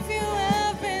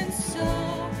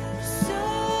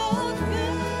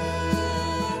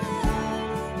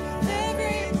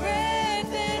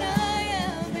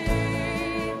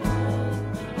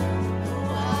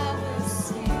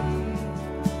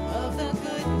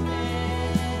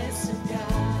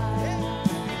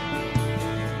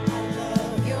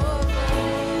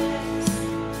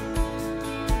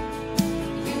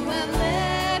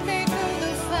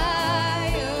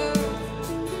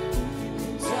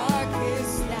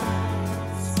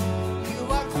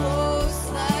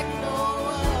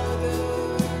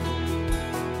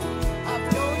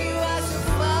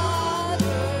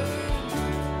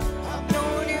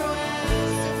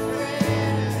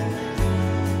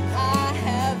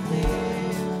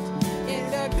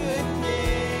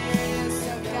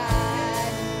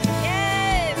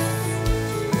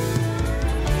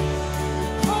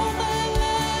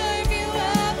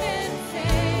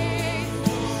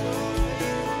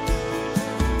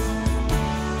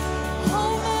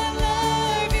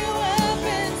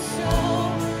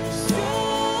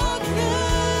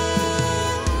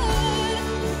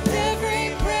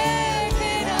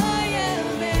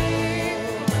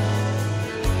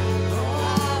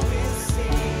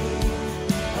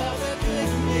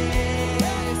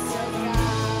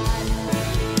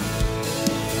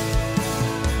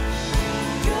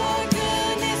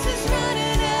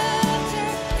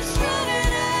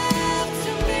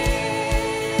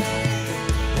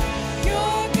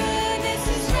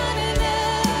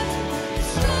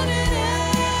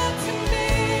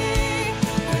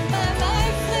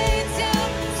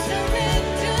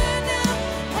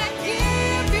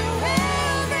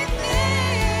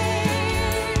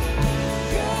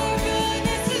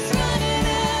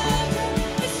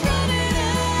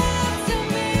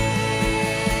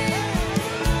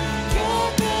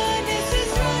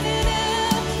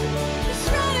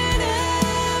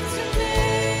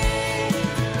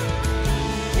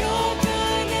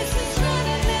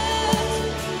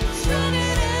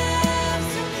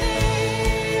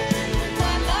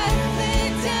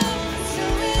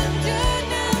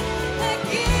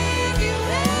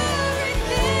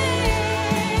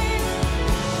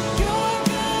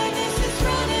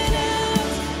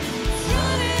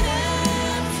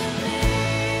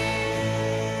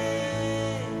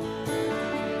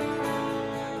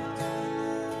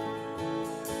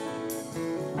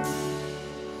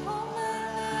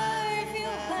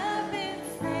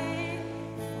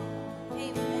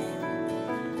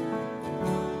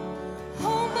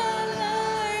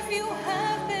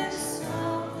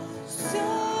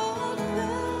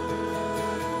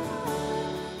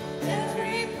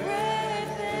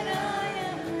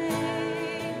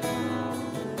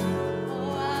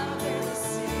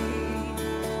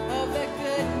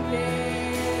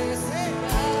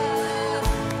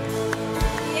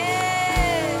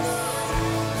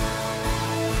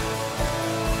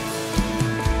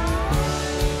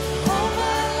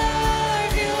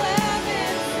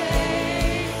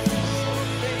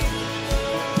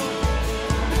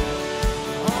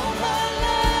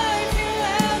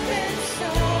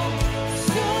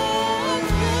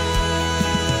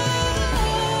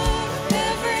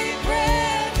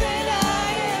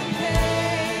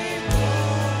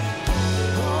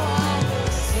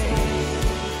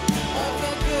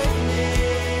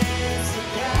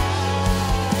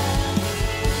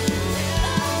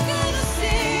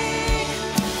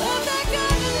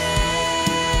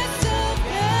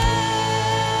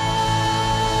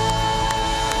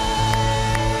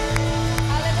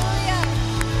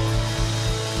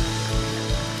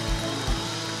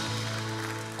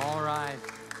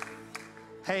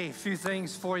few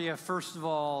things for you. First of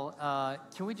all,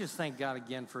 can we just thank God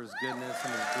again for his goodness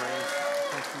and his grace?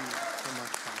 Thank you so much,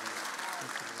 Father.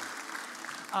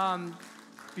 Thank you, Lord.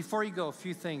 Before you go, a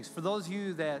few things. For those of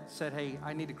you that said, hey,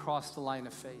 I need to cross the line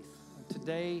of faith. And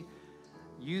today,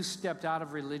 you stepped out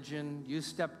of religion. You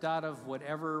stepped out of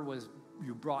whatever was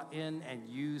you brought in, and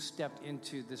you stepped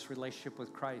into this relationship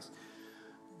with Christ.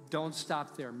 Don't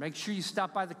stop there. Make sure you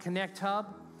stop by the Connect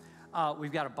Hub.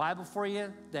 We've got a Bible for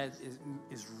you that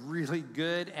is really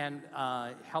good and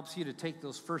helps you to take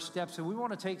those first steps. And we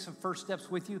want to take some first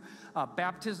steps with you.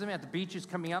 Baptism at the beach is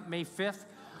coming up May 5th.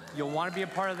 You'll want to be a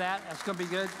part of that. That's going to be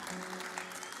good.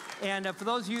 And for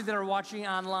those of you that are watching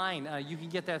online, you can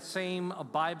get that same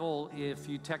Bible if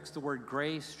you text the word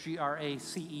GRACE,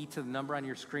 G-R-A-C-E, to the number on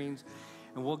your screens,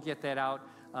 and we'll get that out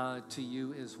to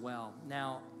you as well.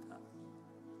 Now,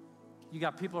 you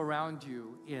got people around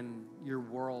you in your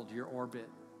world, your orbit,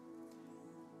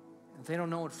 and they don't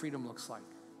know what freedom looks like.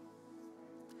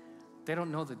 They don't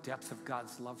know the depth of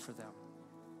God's love for them.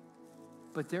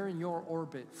 But they're in your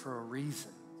orbit for a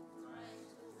reason.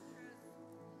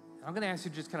 I'm going to ask you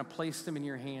to just kind of place them in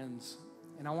your hands,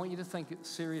 and I want you to think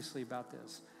seriously about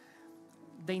this.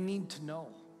 They need to know.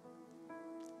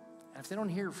 And if they don't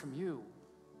hear from you,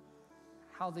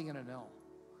 how are they going to know?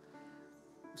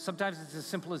 Sometimes it's as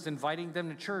simple as inviting them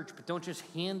to church, but don't just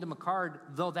hand them a card,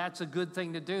 though that's a good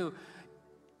thing to do.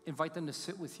 Invite them to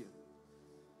sit with you.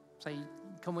 Say,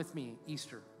 come with me,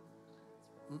 Easter.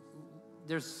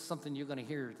 There's something you're going to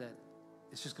hear that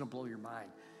is just going to blow your mind.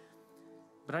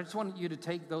 But I just want you to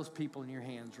take those people in your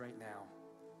hands right now,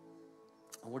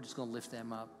 and we're just going to lift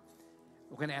them up.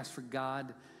 We're going to ask for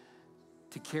God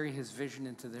to carry his vision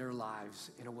into their lives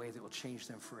in a way that will change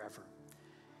them forever.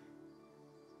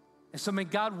 And so may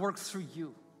God work through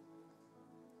you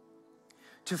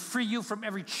to free you from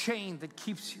every chain that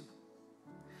keeps you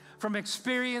from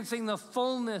experiencing the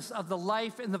fullness of the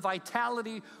life and the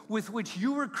vitality with which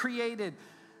you were created.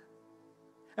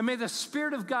 And may the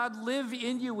Spirit of God live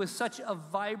in you with such a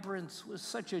vibrance, with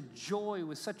such a joy,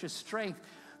 with such a strength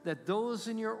that those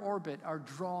in your orbit are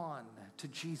drawn to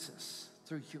Jesus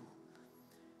through you.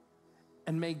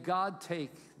 And may God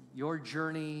take your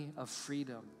journey of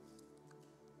freedom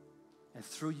and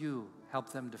through you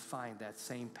help them to find that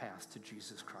same path to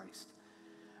Jesus Christ.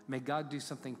 May God do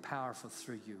something powerful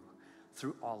through you,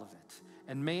 through all of it.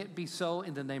 And may it be so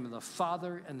in the name of the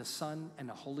Father and the Son and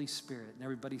the Holy Spirit. And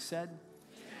everybody said,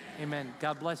 Amen.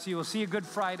 God bless you. We'll see you Good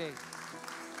Friday.